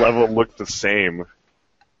 Yeah. Every level looked the same.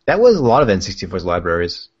 That was a lot of N64's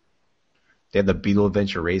libraries. They had the Beetle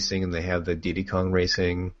Adventure Racing, and they have the Diddy Kong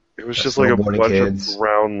Racing. It was just like a bunch Kids. of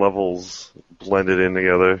round levels blended in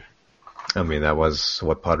together. I mean, that was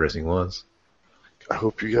what pod racing was. I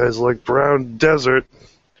hope you guys like Brown Desert,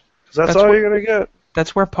 'cause that's That's all what- you're gonna get.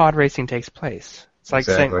 That's where pod racing takes place. It's like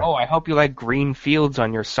saying, Exactly. "Oh, I hope you like green fields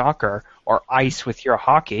on your soccer or ice with your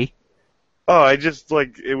hockey." Oh, I just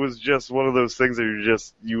like it was just one of those things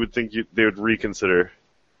that you would think they would reconsider.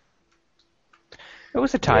 It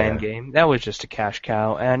was a tie-in Yeah. game. That was just a cash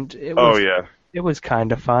cow, and it Oh was yeah, it was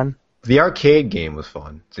kind of fun. The arcade game was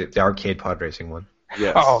fun. The arcade pod racing one.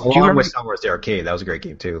 yes, Oh, do you Along remember? with Star Wars the arcade, that was a great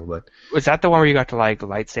game too. But Was that the one where you got to like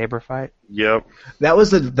lightsaber fight? yep. that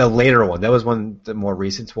was the later one. That was one of the more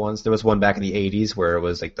recent ones. There was one back in the '80s where it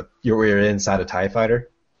was like you were inside a TIE fighter,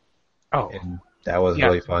 Oh, and that was Yeah.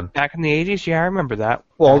 really fun. back in the '80s, yeah, I remember that.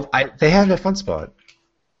 Well, they had a fun spot.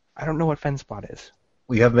 I don't know what Fenspot is.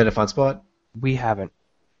 We haven't been a fun spot. We haven't.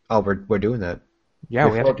 Oh, we're doing that. Yeah,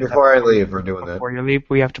 we have to do that. Before I leave, we're doing that. Before you leave,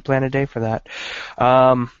 we have to plan a day for that.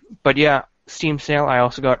 But yeah, Steam sale. I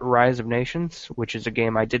also got Rise of Nations, which is a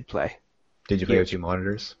game I did play. Did you play Yeah. with two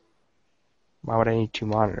monitors? Why would I need two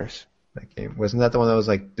monitors? That game wasn't that the one that was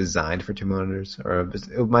like designed for two monitors, or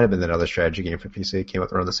it might have been another strategy game for PC. It came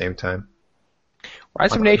out around the same time.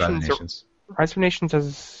 Rise of Rise Nations. Rise of Nations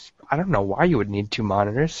is. I don't know why you would need two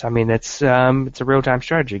monitors. I mean, it's a real-time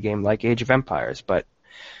strategy game like Age of Empires, but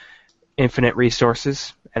infinite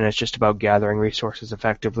resources, and it's just about gathering resources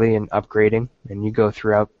effectively and upgrading. And you go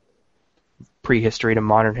throughout prehistory to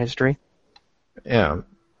modern history. Yeah,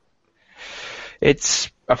 It's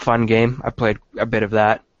a fun game. I played a bit of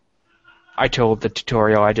that. I told the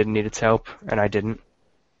tutorial I didn't need its help, and I didn't.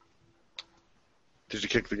 Did you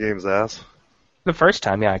kick the game's ass? The first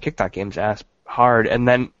time, yeah, I kicked that game's ass hard, and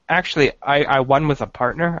then actually I won with a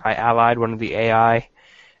partner. I allied one of the AI,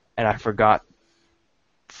 and I forgot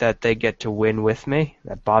that they get to win with me.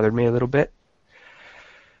 That bothered me a little bit.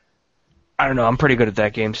 I don't know, I'm pretty good at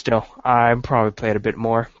that game still. I probably play it a bit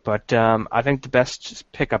more, but I think the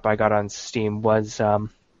best pickup I got on Steam was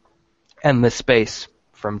Endless Space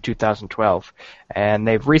from 2012, and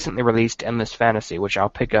they've recently released Endless Fantasy, which I'll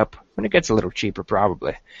pick up when it gets a little cheaper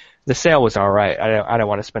probably. The sale was alright. I don't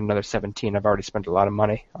want to spend another $17. I've already spent a lot of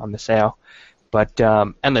money on the sale. But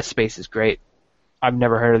Endless Space is great. I've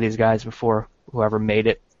never heard of these guys before, whoever made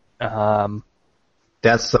it.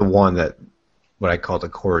 that's the one that what I call the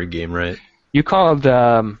Corey game, right? You called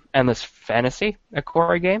Endless Fantasy a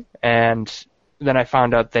Corey game, and then I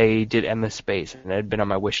found out they did Endless Space, and it had been on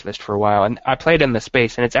my wish list for a while. And I played Endless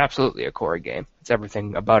Space, and it's absolutely a Corey game. It's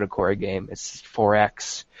everything about a Corey game. It's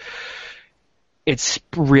 4X. It's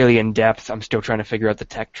really in depth. I'm still trying to figure out the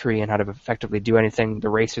tech tree and how to effectively do anything. The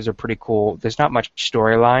races are pretty cool. There's not much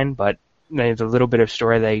storyline, but the little bit of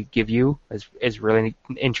story they give you is really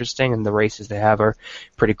interesting, and the races they have are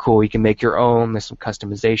pretty cool. You can make your own. There's some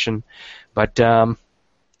customization, but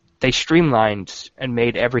they streamlined and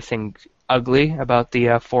made everything ugly about the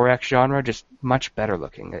 4X genre just much better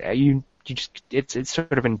looking. It's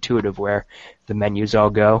sort of intuitive where the menus all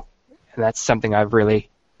go, and that's something I've really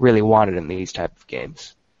wanted in these type of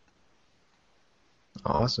games.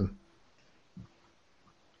 Awesome.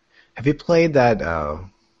 Have you played that?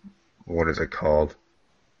 What is it called?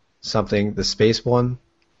 Something the space one.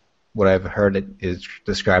 What I've heard it is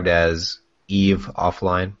described as Eve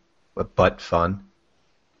Offline, but fun.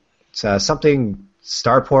 It's something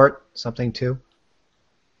Starport, something too.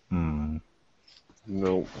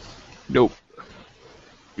 Nope. Nope.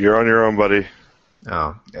 You're on your own, buddy.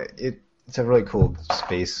 Oh, it's a really cool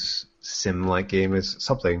space sim-like game. It's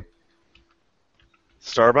something.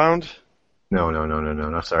 Starbound? No, not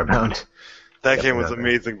Starbound. That Definitely game was not that.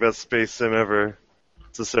 amazing. Best space sim ever.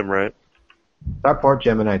 It's a sim, right? Starport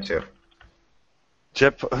Gemini 2.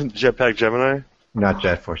 Jetpack Gemini? Not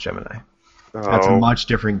Jet Force Gemini. Oh, That's a much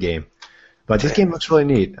different game. But this game looks really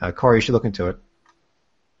neat. Corey, you should look into it.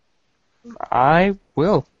 I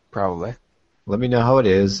will, probably. Let me know how it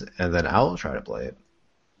is, and then I'll try to play it.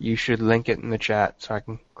 You should link it in the chat so I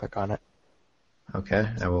can click on it. Okay,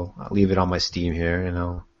 I'll leave it on my Steam here, and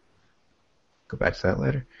I'll go back to that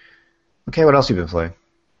later. Okay, what else have you been playing?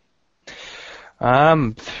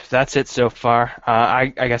 That's it so far. I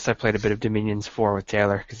guess I played a bit of Dominions 4 with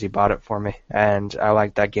Taylor because he bought it for me, and I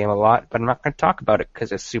like that game a lot, but I'm not going to talk about it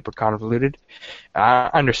because it's super convoluted. I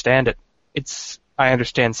understand it. I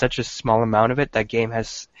understand such a small amount of it. That game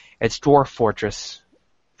it's Dwarf Fortress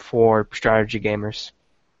for strategy gamers.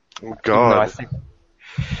 oh God. I think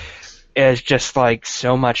it's just like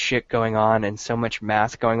so much shit going on and so much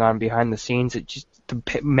math going on behind the scenes.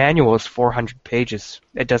 The manual is 400 pages.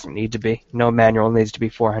 It doesn't need to be. No manual needs to be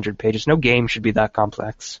 400 pages. No game should be that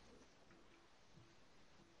complex.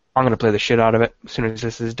 I'm going to play the shit out of it. As soon as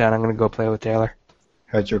this is done, I'm going to go play with Taylor.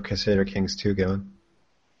 How's your Crusader Kings 2 going?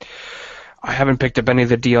 I haven't picked up any of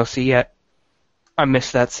the DLC yet. I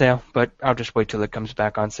missed that sale, but I'll just wait till it comes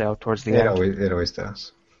back on sale towards the end. It always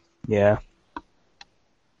does. Yeah.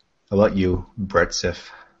 How about you, Brett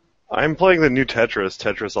Sif? I'm playing the new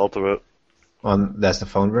Tetris Ultimate. That's the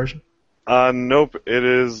phone version? Nope, it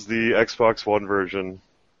is the Xbox One version.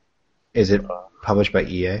 Is it published by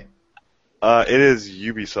EA? It is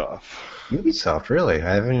Ubisoft. Ubisoft, really?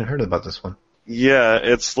 I haven't even heard about this one. Yeah,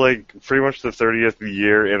 it's like pretty much the 30th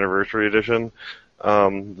year anniversary edition.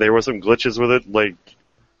 There were some glitches with it, like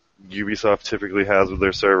Ubisoft typically has with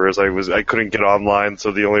their servers. I couldn't get online,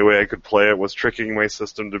 so the only way I could play it was tricking my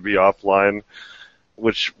system to be offline,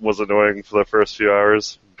 which was annoying for the first few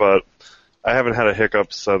hours, but I haven't had a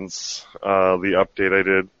hiccup since the update I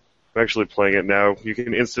did. I'm actually playing it now. You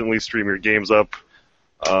can instantly stream your games up.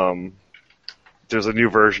 There's a new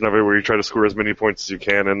version of it where you try to score as many points as you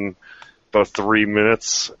can in about 3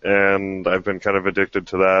 minutes, and I've been kind of addicted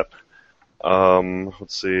to that.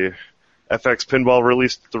 Let's see. FX Pinball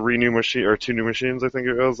released 2 new machines, I think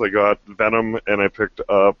it was. I got Venom, and I picked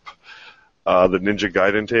up the Ninja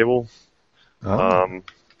Gaiden table.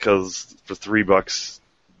 Because for $3,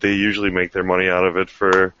 they usually make their money out of it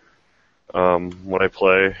for when I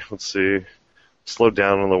play. Let's see. Slowed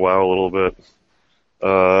down on the WoW a little bit.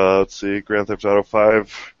 Let's see. Grand Theft Auto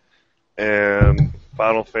 5 and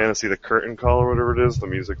Final Fantasy, the Curtain Call or whatever it is, the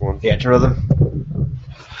music one. The Enter Rhythm?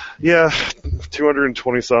 Yeah,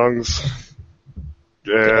 220 songs.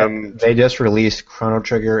 And they just released Chrono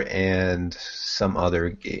Trigger and some other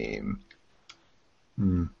game.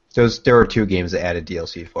 There were 2 games that added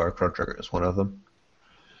DLC for. Chrono Trigger is one of them.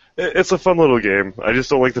 It's a fun little game. I just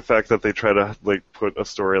don't like the fact that they try to put a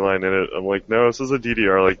storyline in it. I'm like, no, this is a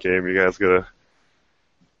DDR-like game. You guys gotta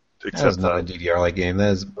accept That's not a DDR-like game.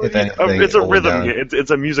 That is, if anything, it's a rhythm game.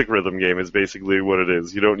 It's a music rhythm game. Is basically what it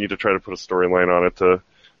is. You don't need to try to put a storyline on it to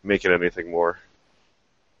make it anything more.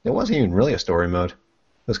 It wasn't even really a story mode. It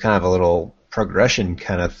was kind of a little progression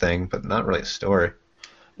kind of thing, but not really a story.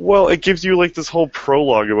 Well, it gives you this whole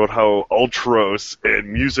prologue about how Ultros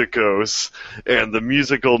and Musicos and the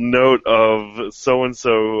musical note of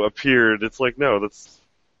so-and-so appeared. It's like, no, I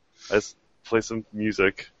just play some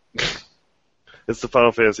music. It's the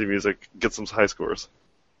Final Fantasy music. Get some high scores.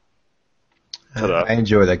 I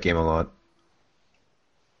enjoy that game a lot.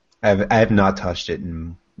 I have not touched it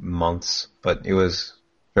in months, but it was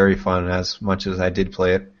very fun as much as I did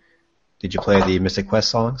play it. Did you play the Mystic Quest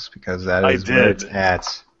songs? Because that is where it's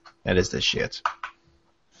at. That is the shit.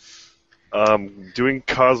 Doing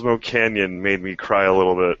Cosmo Canyon made me cry a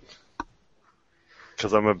little bit.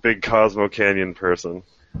 Because I'm a big Cosmo Canyon person.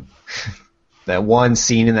 That one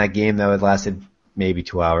scene in that game that would lasted maybe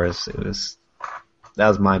 2 hours. That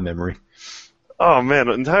was my memory. Oh man,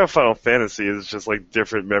 entire Final Fantasy is just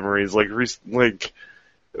different memories,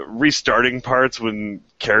 restarting parts when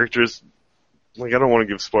characters, I don't want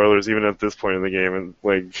to give spoilers even at this point in the game,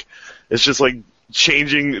 and it's just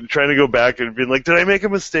changing, trying to go back and being did I make a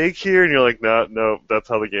mistake here? And you're like, no, that's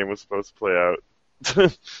how the game was supposed to play out.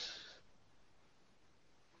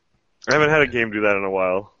 I haven't had a game do that in a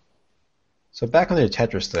while. So back on the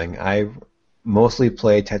Tetris thing, I mostly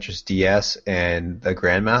play Tetris DS and the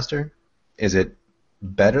Grandmaster. Is it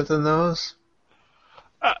better than those?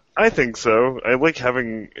 I think so. I like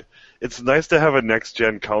having... It's nice to have a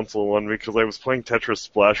next-gen console one because I was playing Tetris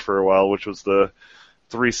Splash for a while, which was the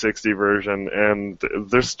 360 version, and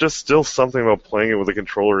there's just still something about playing it with a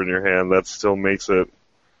controller in your hand that still makes it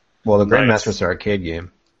Well, the nice. Grandmaster's an arcade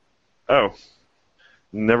game. Oh.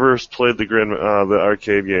 Never played the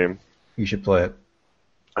arcade game. You should play it.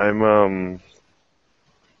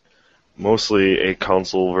 mostly a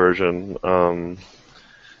console version.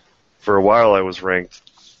 For a while, I was ranked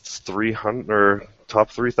 300 or top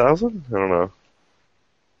 3,000. I don't know.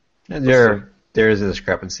 And there's a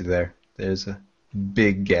discrepancy there. There's a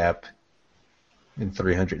big gap in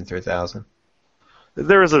 300 and 3,000.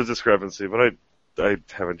 There is a discrepancy, but I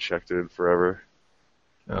haven't checked it in forever.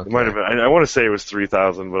 Okay. It might have been. I want to say it was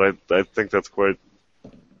 3,000, but I think that's quite. I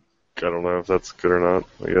don't know if that's good or not.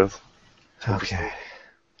 I guess. Okay.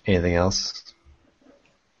 Anything else?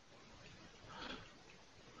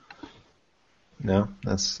 No,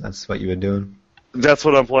 that's what you've been doing. That's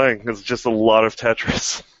what I'm playing. It's just a lot of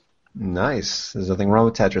Tetris. Nice. There's nothing wrong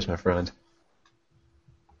with Tetris, my friend.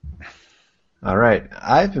 All right,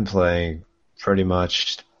 I've been playing pretty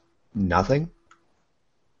much nothing.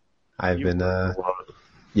 I've been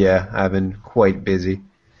quite busy.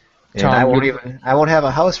 And Tom, I won't have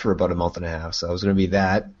a house for about a month and a half, so it's going to be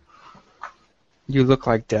that. You look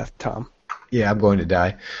like death, Tom. Yeah, I'm going to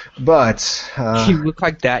die. But You look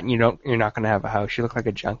like that, and you're not going to have a house. You look like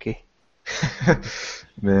a junkie.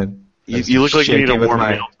 man, You look like you need a warm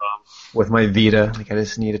meal, Tom. With my Vita, like I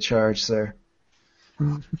just need a charge, sir.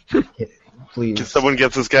 Please. Can someone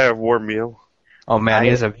get this guy a warm meal? Oh man, he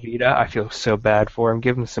has a Vita. I feel so bad for him.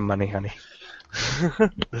 Give him some money, honey.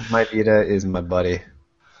 My Vita is my buddy.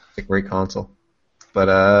 It's a great console. But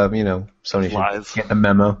Sony should get the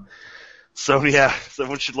memo. Sony, yeah,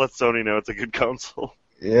 someone should let Sony know it's a good console.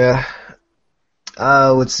 Yeah.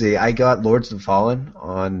 Let's see. I got Lords of the Fallen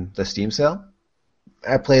on the Steam sale.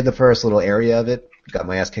 I played the first little area of it. Got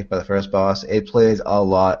my ass kicked by the first boss. It plays a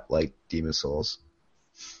lot like Demon's Souls.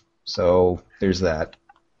 So there's that.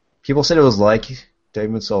 People said it was like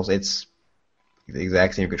Demon's Souls. It's the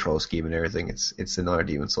exact same control scheme and everything. It's another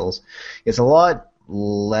Demon's Souls. It's a lot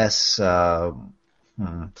less.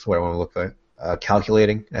 That's what I want to look like.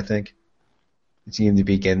 Calculating, I think. It seems to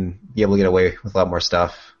be able to get away with a lot more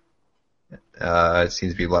stuff. It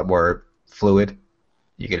seems to be a lot more fluid.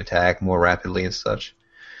 You can attack more rapidly and such.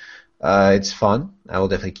 It's fun. I will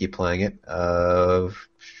definitely keep playing it. I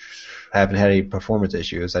haven't had any performance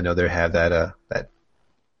issues. I know they have that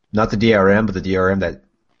not the DRM, but the DRM that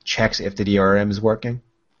checks if the DRM is working.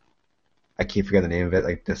 I keep forgetting the name of it,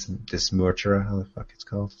 like Dismurtra, how the fuck it's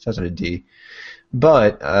called. It starts with a D.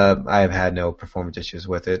 But I have had no performance issues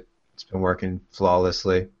with it. It's been working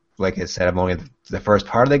flawlessly. Like I said, I'm only at the first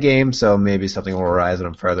part of the game, so maybe something will arise when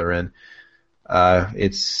I'm further in.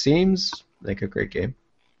 It seems like a great game.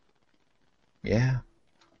 Yeah.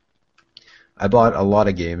 I bought a lot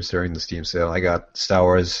of games during the Steam sale. I got Star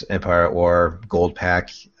Wars Empire at War Gold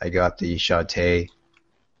Pack. I got the Shantae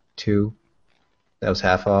 2. That was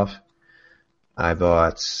half off. I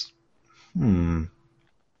bought...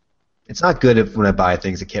 It's not good when I buy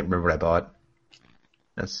things I can't remember what I bought.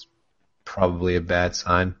 That's probably a bad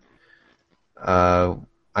sign.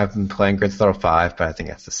 I've been playing Grand Theft Auto 5, but I think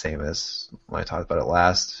that's the same as when I talked about it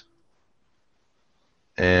last.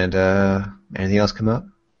 And anything else come up?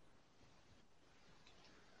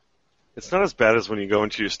 It's not as bad as when you go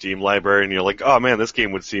into your Steam library and you're like, oh man, this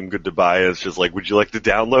game would seem good to buy. It's just like, would you like to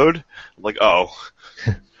download? I'm like, oh.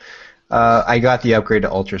 I got the upgrade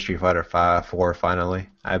to Ultra Street Fighter 4 finally.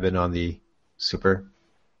 I've been on the Super,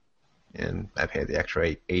 and I paid the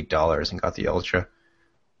extra $8 and got the Ultra.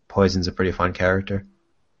 Poison's a pretty fun character.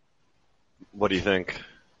 What do you think?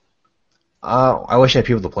 I wish I had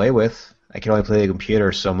people to play with. I can only play the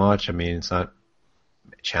computer so much. I mean, it's not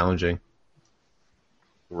challenging.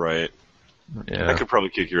 Right. Yeah. I could probably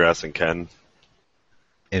kick your ass in Ken.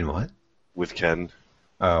 In what? With Ken.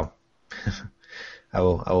 Oh. I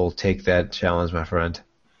will take that challenge, my friend.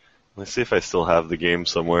 Let's see if I still have the game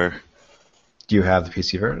somewhere. Do you have the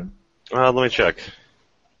PC version? Let me check.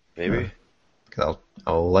 Maybe. Because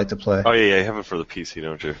I'll like to play. Oh yeah, you have it for the PC,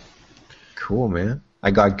 don't you? Cool, man.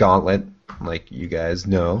 I got Gauntlet, like you guys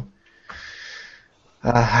know.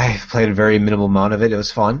 I played a very minimal amount of it. It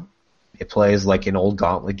was fun. It plays like an old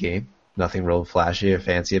Gauntlet game. Nothing real flashy or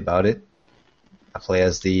fancy about it. I play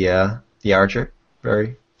as the Archer.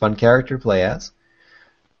 Very fun character to play as.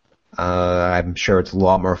 I'm sure it's a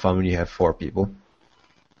lot more fun when you have 4 people.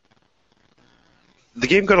 The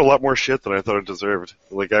game got a lot more shit than I thought it deserved.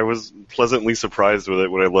 Like, I was pleasantly surprised with it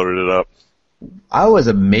when I loaded it up. I was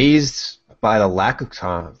amazed by the lack of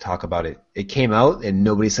talk about it. It came out and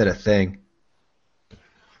nobody said a thing.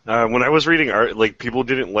 When I was reading art, like, people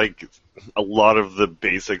didn't like a lot of the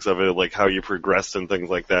basics of it, like how you progressed and things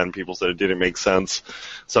like that, and people said it didn't make sense.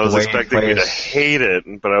 So I was expecting me to hate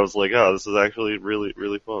it, but I was like, oh, this is actually really,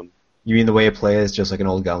 really fun. You mean the way it plays just like an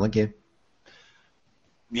old Gauntlet game?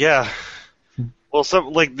 Yeah. Well,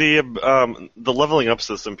 some like the leveling up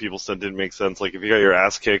system people said didn't make sense. Like if you got your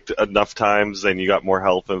ass kicked enough times, then you got more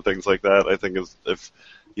health and things like that. I think if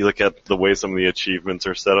you look at the way some of the achievements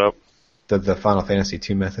are set up. The Final Fantasy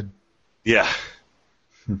II method. Yeah.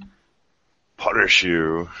 Punish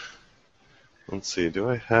you. Let's see. Do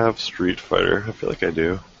I have Street Fighter? I feel like I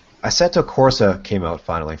do. Assetto Corsa came out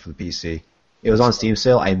finally for the PC. It was on Steam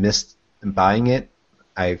sale. I missed buying it.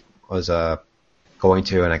 I was going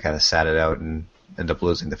to, and I kind of sat it out and ended up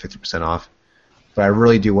losing the 50% off. But I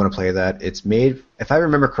really do want to play that. It's made, if I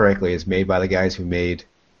remember correctly, it's made by the guys who made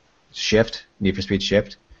Shift, Need for Speed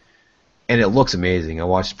Shift, and it looks amazing. I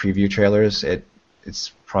watched preview trailers.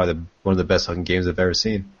 It's probably one of the best looking games I've ever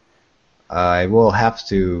seen. I will have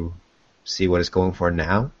to see what it's going for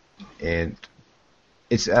now, and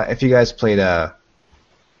it's if you guys played I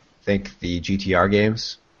think the GTR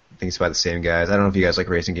games, I think it's by the same guys. I don't know if you guys like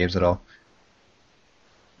racing games at all.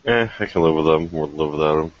 I can live with them or live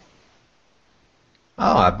without them.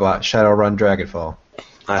 Oh, I bought Shadowrun Dragonfall.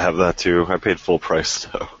 I have that too. I paid full price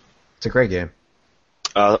though. It's a great game.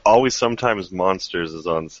 Always Sometimes Monsters is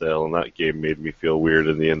on sale, and that game made me feel weird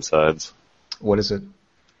in the insides. What is it?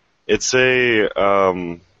 It's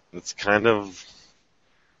it's kind of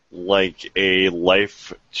like a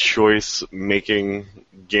life choice making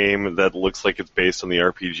game that looks like it's based on the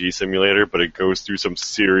RPG simulator, but it goes through some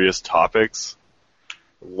serious topics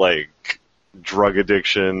like drug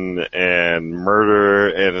addiction and murder,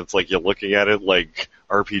 and it's like you're looking at it like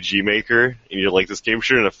RPG Maker, and you're like, this game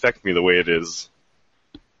shouldn't affect me the way it is.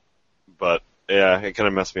 But yeah, it kind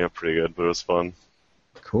of messed me up pretty good, but it was fun.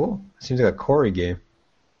 Cool. Seems like a Corey game.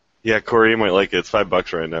 Yeah, Corey, you might like it. It's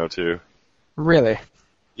 $5 right now too. Really?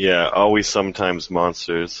 Yeah, Always Sometimes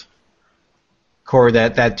Monsters. Corey,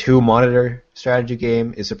 that 2-monitor strategy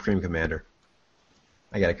game is Supreme Commander.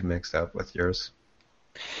 I got it mixed up with yours.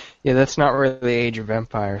 Yeah, that's not really Age of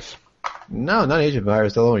Empires. No, not Age of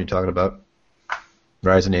Empires. The other one you're talking about.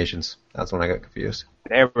 Rise of Nations. That's when I got confused.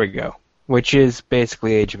 There we go. Which is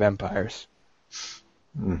basically Age of Empires.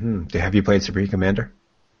 Mm-hmm. Have you played Supreme Commander?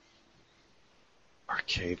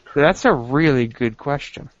 Arcade. That's a really good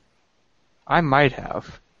question. I might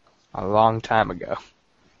have. A long time ago.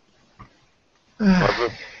 I've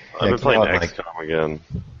been playing on, XCOM again.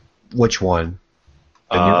 Which one?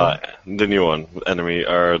 The new one, Enemy,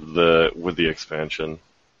 or with the expansion.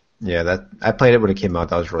 Yeah, I played it when it came out.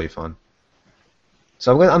 That was really fun.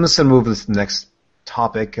 So I'm just gonna move to this next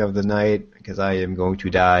topic of the night because I am going to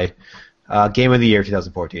die. Game of the Year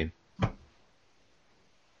 2014. Oh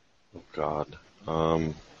God.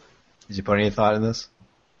 Did you put any thought in this?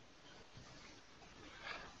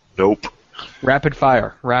 Nope. Rapid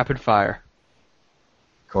fire.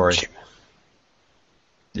 Corey.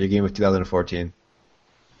 Your game of 2014.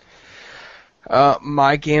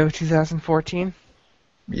 My game of 2014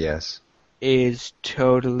 Yes. is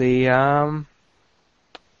totally, don't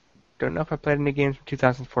know if I played any games from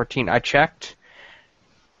 2014. I checked.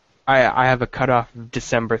 I have a cutoff of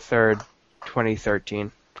December 3rd,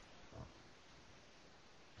 2013.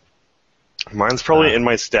 Mine's probably in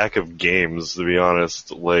my stack of games, to be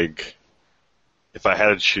honest. Like, if I had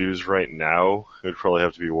to choose right now, it would probably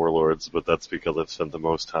have to be Warlords, but that's because I've spent the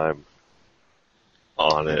most time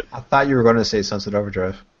on it. I thought you were going to say Sunset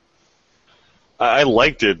Overdrive. I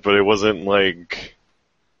liked it, but it wasn't like...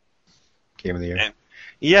 Game of the Year.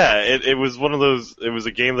 Yeah, it was one of those... It was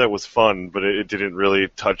a game that was fun, but it didn't really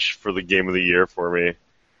touch for the Game of the Year for me.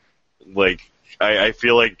 Like, I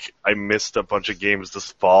feel like I missed a bunch of games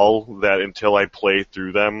this fall that until I play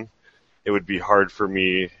through them, it would be hard for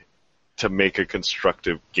me to make a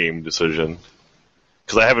constructive game decision.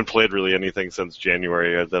 Because I haven't played really anything since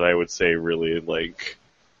January that I would say really, like,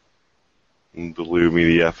 blew me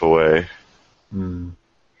the F away. The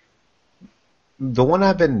one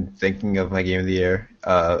I've been thinking of my Game of the Year,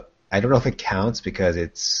 I don't know if it counts because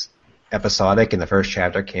it's episodic and the first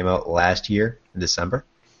chapter came out last year in December.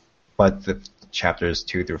 But the chapters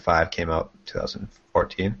 2 through 5 came out in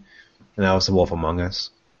 2014. And that was The Wolf Among Us.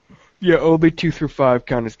 Yeah, only 2 through 5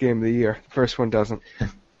 count as game of the year. The first one doesn't.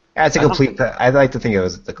 It's a complete. I'd like to think it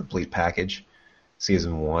was the complete package,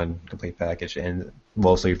 season 1 complete package, and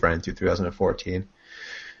mostly ran through 2014.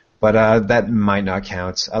 But that might not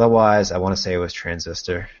count. Otherwise, I want to say it was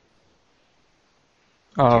Transistor.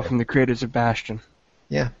 Oh, from the creators of Bastion.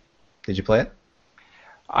 Yeah. Did you play it?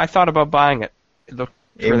 I thought about buying it. It looked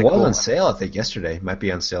really was cool. on sale, I think, yesterday. Might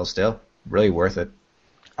be on sale still. Really worth it.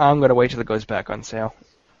 I'm going to wait till it goes back on sale.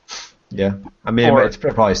 Yeah. I mean, it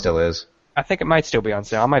probably still is. I think it might still be on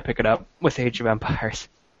sale. I might pick it up with Age of Empires.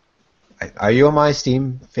 Are you on my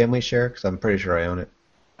Steam family share? Because I'm pretty sure I own it.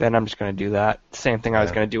 Then I'm just going to do that. Same thing I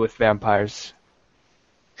was going to do with Vampires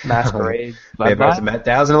Masquerade, Maybe that was Bloodline.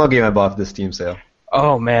 that was another game I bought for the Steam sale.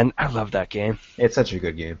 Oh man, I love that game. It's such a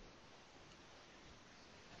good game.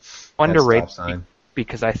 That Underrated stop sign.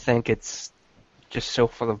 because I think it's just so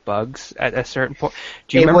full of bugs at a certain point.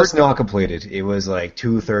 Do you It remember? was not completed. It was like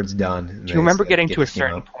 2/3 done. And Do you remember they getting get to a this game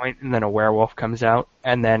certain out. point and then a werewolf comes out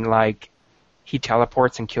and then like he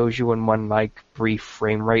teleports and kills you in one like brief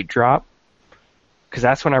frame rate drop? Because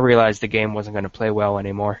that's when I realized the game wasn't going to play well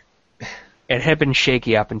anymore. It had been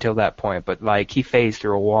shaky up until that point, but like he phased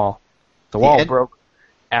through a wall. The wall broke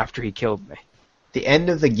after he killed me. The end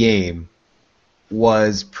of the game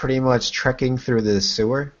was pretty much trekking through the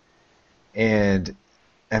sewer, and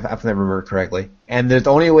if I remember correctly, and the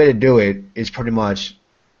only way to do it is pretty much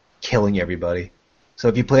killing everybody. So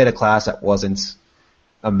if you played a class that wasn't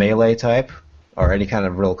a melee type or any kind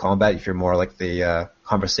of real combat, if you're more like the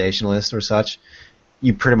conversationalist or such,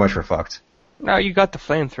 you pretty much were fucked. No, you got the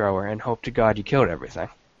flamethrower and hope to God you killed everything.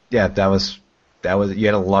 Yeah, that was you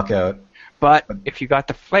had to luck out. But if you got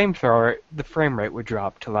the flamethrower, the frame rate would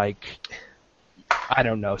drop to like, I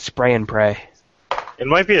don't know, spray and pray. It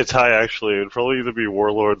might be a tie, actually. It would probably either be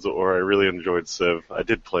Warlords or I really enjoyed Civ. I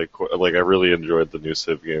did play, I really enjoyed the new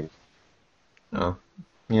Civ game. Oh,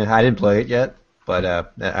 yeah, I didn't play it yet, but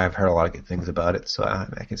I've heard a lot of good things about it, so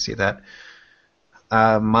I can see that.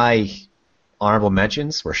 My honorable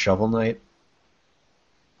mentions were Shovel Knight.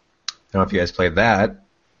 I don't know if you guys played that.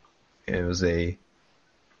 It was a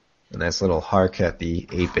nice little hark at the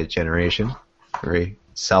 8-bit generation. Very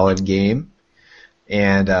solid game.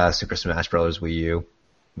 And Super Smash Bros. Wii U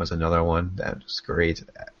was another one that was great.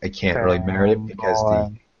 I can't really merit it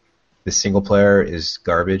because the single player is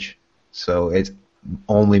garbage, so it's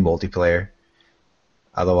only multiplayer.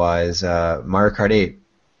 Otherwise, Mario Kart 8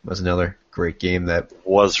 was another great game that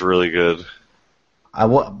Was really good. I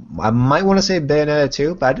might want to say Bayonetta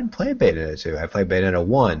 2, but I didn't play Bayonetta 2. I played Bayonetta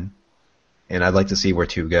 1, and I'd like to see where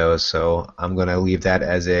 2 goes, so I'm going to leave that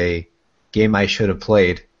as a game I should have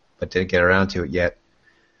played, but didn't get around to it yet.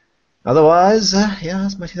 Otherwise,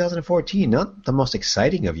 that's my 2014. Not the most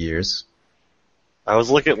exciting of years. I was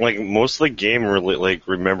looking, most of the game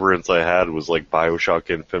remembrance I had was BioShock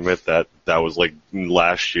Infinite. That was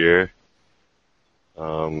last year.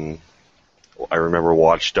 I remember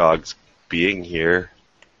Watch Dogs being here.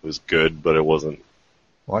 It was good, but it wasn't.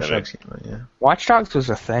 Watch Dogs, yeah. Watch Dogs was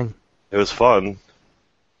a thing. It was fun.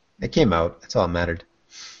 It came out. That's all that mattered.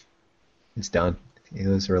 It's done. It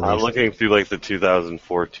was released. I'm looking through the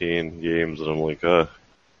 2014 games, and I'm like,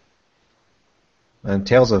 And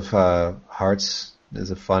Tales of Hearts is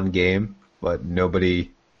a fun game, but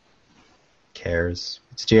nobody cares.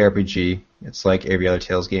 It's a JRPG. It's like every other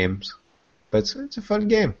Tales games, but it's a fun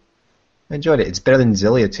game. I enjoyed it. It's better than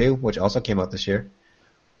Xillia 2, which also came out this year.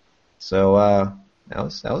 So that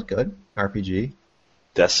was good. RPG.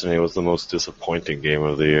 Destiny was the most disappointing game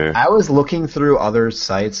of the year. I was looking through other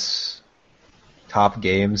sites' top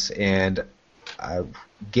games, and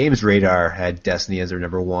Games Radar had Destiny as their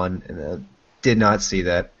number one, and I did not see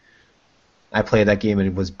that. I played that game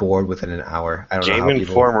and was bored within an hour. I don't know how Game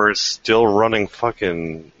Informer is still running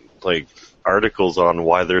fucking articles on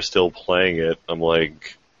why they're still playing it. I'm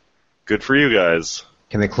like, good for you guys.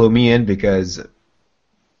 Can they clue me in, because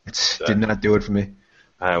it did not do it for me.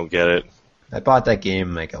 I don't get it. I bought that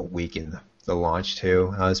game a week in the launch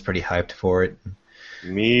too. I was pretty hyped for it.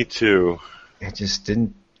 Me too. It just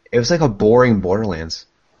didn't. It was like a boring Borderlands.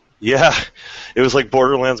 Yeah, it was like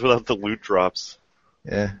Borderlands without the loot drops.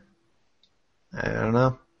 Yeah. I don't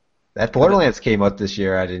know. That Borderlands came out this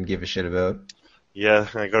year. I didn't give a shit about. Yeah,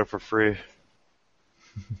 I got it for free.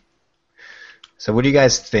 So, what do you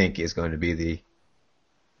guys think is going to be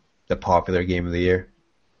the popular game of the year?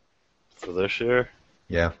 For this year?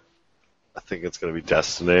 Yeah. I think it's going to be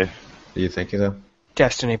Destiny. Do you think so?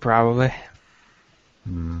 Destiny, probably.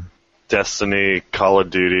 Destiny, Call of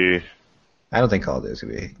Duty. I don't think Call of Duty is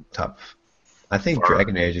going to be top. I think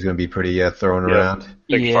Dragon Age is going to be pretty thrown around. I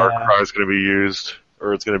think Far Cry is going to be used,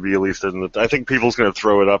 or it's going to be at least in the. I think people's going to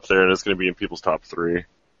throw it up there, and it's going to be in people's top 3.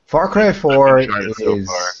 Far Cry 4 it so is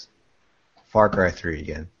far. Far Cry 3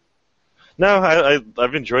 again. No,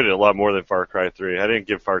 I've enjoyed it a lot more than Far Cry 3. I didn't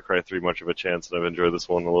give Far Cry 3 much of a chance, and I've enjoyed this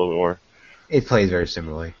one a little bit more. It plays very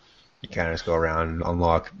similarly. You kind of just go around and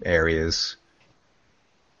unlock areas.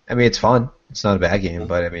 I mean, it's fun. It's not a bad game,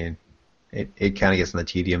 but I mean, it kind of gets in the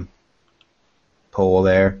tedium pole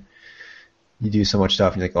there. You do so much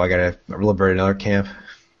stuff, and you're like, oh, I gotta liberate another camp.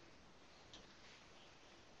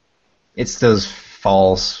 It's those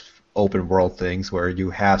false open world things where you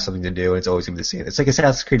have something to do, and it's always going to be the same. It's like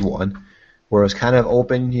Assassin's Creed 1, where it was kind of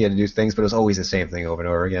open, you had to do things, but it was always the same thing over and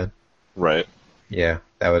over again. Right. Yeah,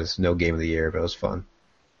 that was no game of the year, but it was fun.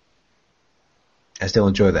 I still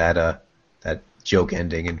enjoy that joke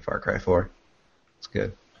ending in Far Cry 4. It's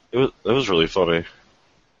good. It was really funny.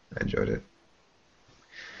 I enjoyed it.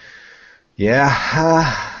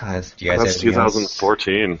 Yeah. Do you guys That's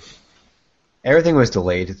 2014. Everything was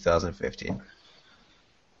delayed to 2015.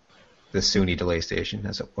 The SUNY delay station,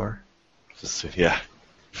 as it were. Yeah.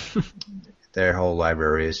 Their whole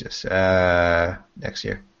library is just next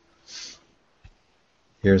year.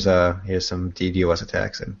 Here's some DDoS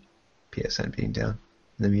attacks and PSN being down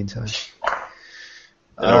in the meantime.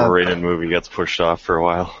 An overrated movie gets pushed off for a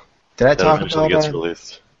while. Did I Then talk eventually about gets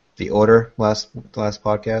released. The Order last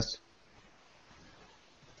podcast?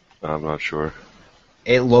 I'm not sure.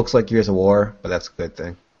 It looks like Gears of War, but that's a good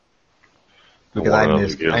thing. Because I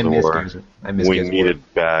miss Gears of War. We need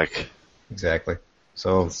it back. Exactly.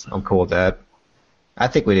 So I'm cool with that. I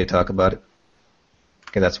think we need to talk about it.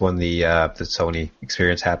 Because that's when the Sony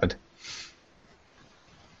experience happened.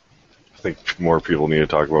 I think more people need to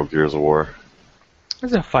talk about Gears of War.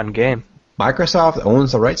 It's a fun game. Microsoft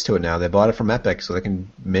owns the rights to it now. They bought it from Epic, so they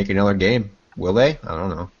can make another game. Will they? I don't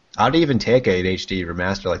know. I'd even take an HD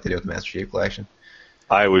remaster like they did with the Master Chief Collection.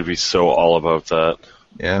 I would be so all about that.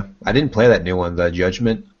 Yeah. I didn't play that new one, the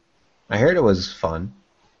Judgment. I heard it was fun.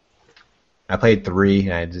 I played 3,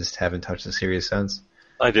 and I just haven't touched the series since.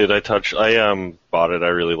 I did. I bought it. I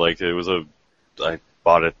really liked it. I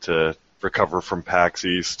bought it to recover from PAX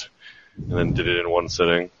East, and then did it in one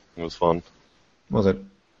sitting. It was fun. Was it?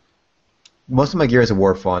 Most of my Gears of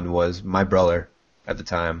War fun was my brother at the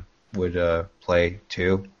time would play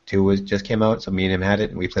 2. 2 just came out, so me and him had it,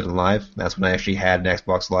 and we played it live. That's when I actually had an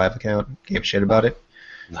Xbox Live account, gave a shit about it.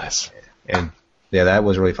 Nice. And yeah, that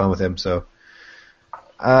was really fun with him. So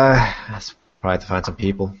I probably have to find some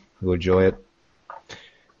people who enjoy it.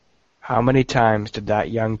 How many times did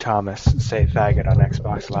that young Thomas say faggot on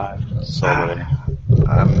Xbox Live? So many.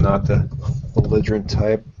 I'm not the belligerent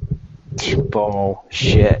type.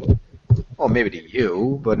 Bullshit. Well, maybe to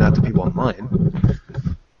you, but not to people online.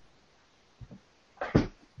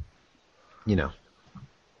 You know.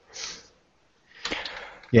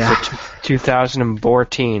 Yeah. So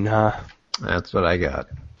 2014, huh? That's what I got.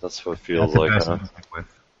 That's what it feels like, huh?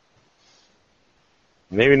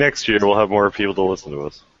 Maybe next year we'll have more people to listen to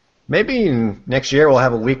us. Maybe next year we'll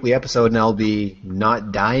have a weekly episode and I'll be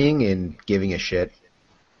not dying and giving a shit.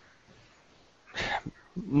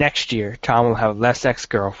 Next year, Tom will have less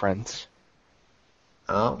ex-girlfriends.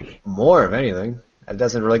 Oh, more if anything. That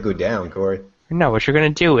doesn't really go down, Corey. No, what you're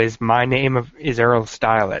going to do is my name is Earl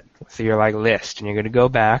Stylet. So you're like list, and you're going to go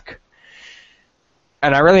back.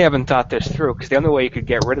 And I really haven't thought this through, because the only way you could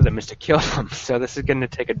get rid of them is to kill them. So this is going to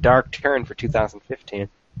take a dark turn for 2015.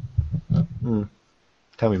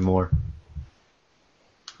 Tell me more.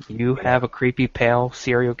 You have a creepy, pale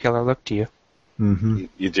serial killer look to you. Mm-hmm.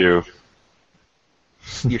 You do.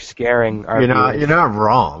 You're scaring our You're not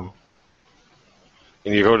wrong.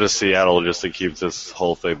 And you go to Seattle just to keep this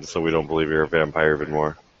whole thing so we don't believe you're a vampire even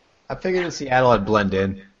more. I figured in Seattle I'd blend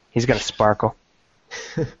in. He's going to sparkle.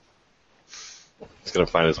 He's going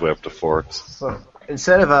to find his way up to Forks. So,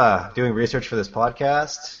 instead of doing research for this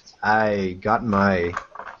podcast, I got my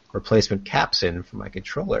replacement caps in for my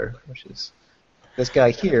controller, which is this guy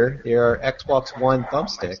here. They are Xbox One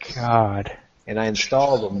thumbsticks. God. And I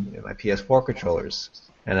installed them in my PS4 controllers.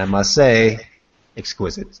 And I must say,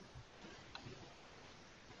 exquisite.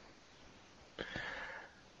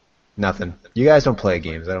 Nothing. You guys don't play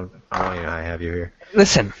games. I don't know how I have you here.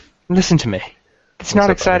 Listen to me. It's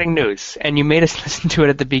not exciting news, and you made us listen to it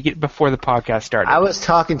at the before the podcast started. I was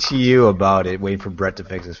talking to you about it, waiting for Brett to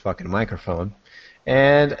fix his fucking microphone.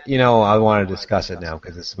 And, I want to discuss it now,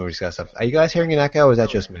 because this movie discuss stuff. Are you guys hearing an echo, or is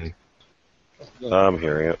that just me? I'm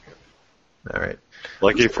hearing it. All right.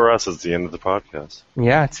 Lucky for us, it's the end of the podcast.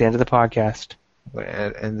 Yeah, it's the end of the podcast.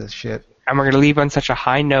 End this shit. And we're going to leave on such a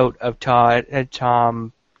high note of Todd, I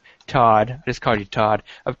just called you Todd,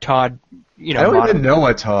 of Todd, I don't even know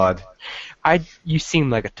a Todd. You seem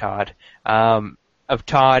like a Todd. Of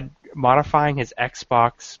Todd modifying his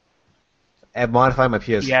Xbox. And modifying my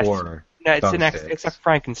PS4. Yes. No, it's a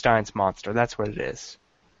Frankenstein's monster. That's what it is.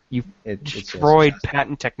 You destroyed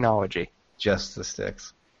patent technology. Just the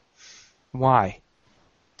sticks. Why?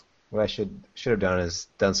 What I should have done is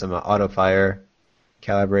done some auto fire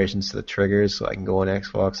calibrations to the triggers so I can go on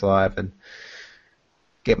Xbox Live and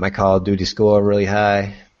get my Call of Duty score really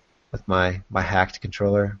high with my hacked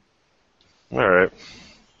controller. All right.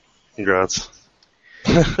 Congrats.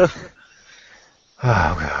 Oh,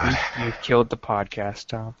 God. You killed the podcast,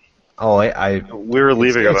 Tom. Oh, we were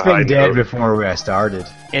leaving on a high note. It's been dead before I started.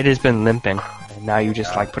 It has been limping. And now you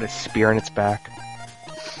just put a spear in its back.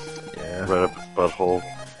 Yeah. Right up its butthole.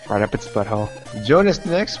 Right up its butthole. Join us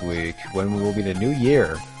next week when we will be the new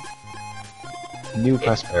year. New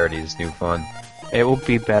prosperities, new fun. It will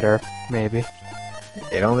be better, maybe.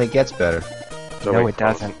 It only gets better. No, it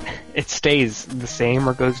doesn't. It stays the same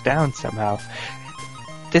or goes down somehow.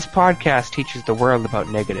 This podcast teaches the world about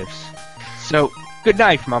negatives. So, good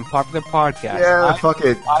night from Unpopular Podcast. Yeah, fuck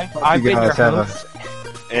it. I've been your host.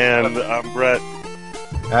 And I'm Brett.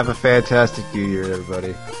 Have a fantastic New Year,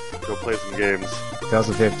 everybody. Go play some games.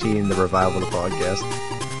 2015, the revival of the podcast.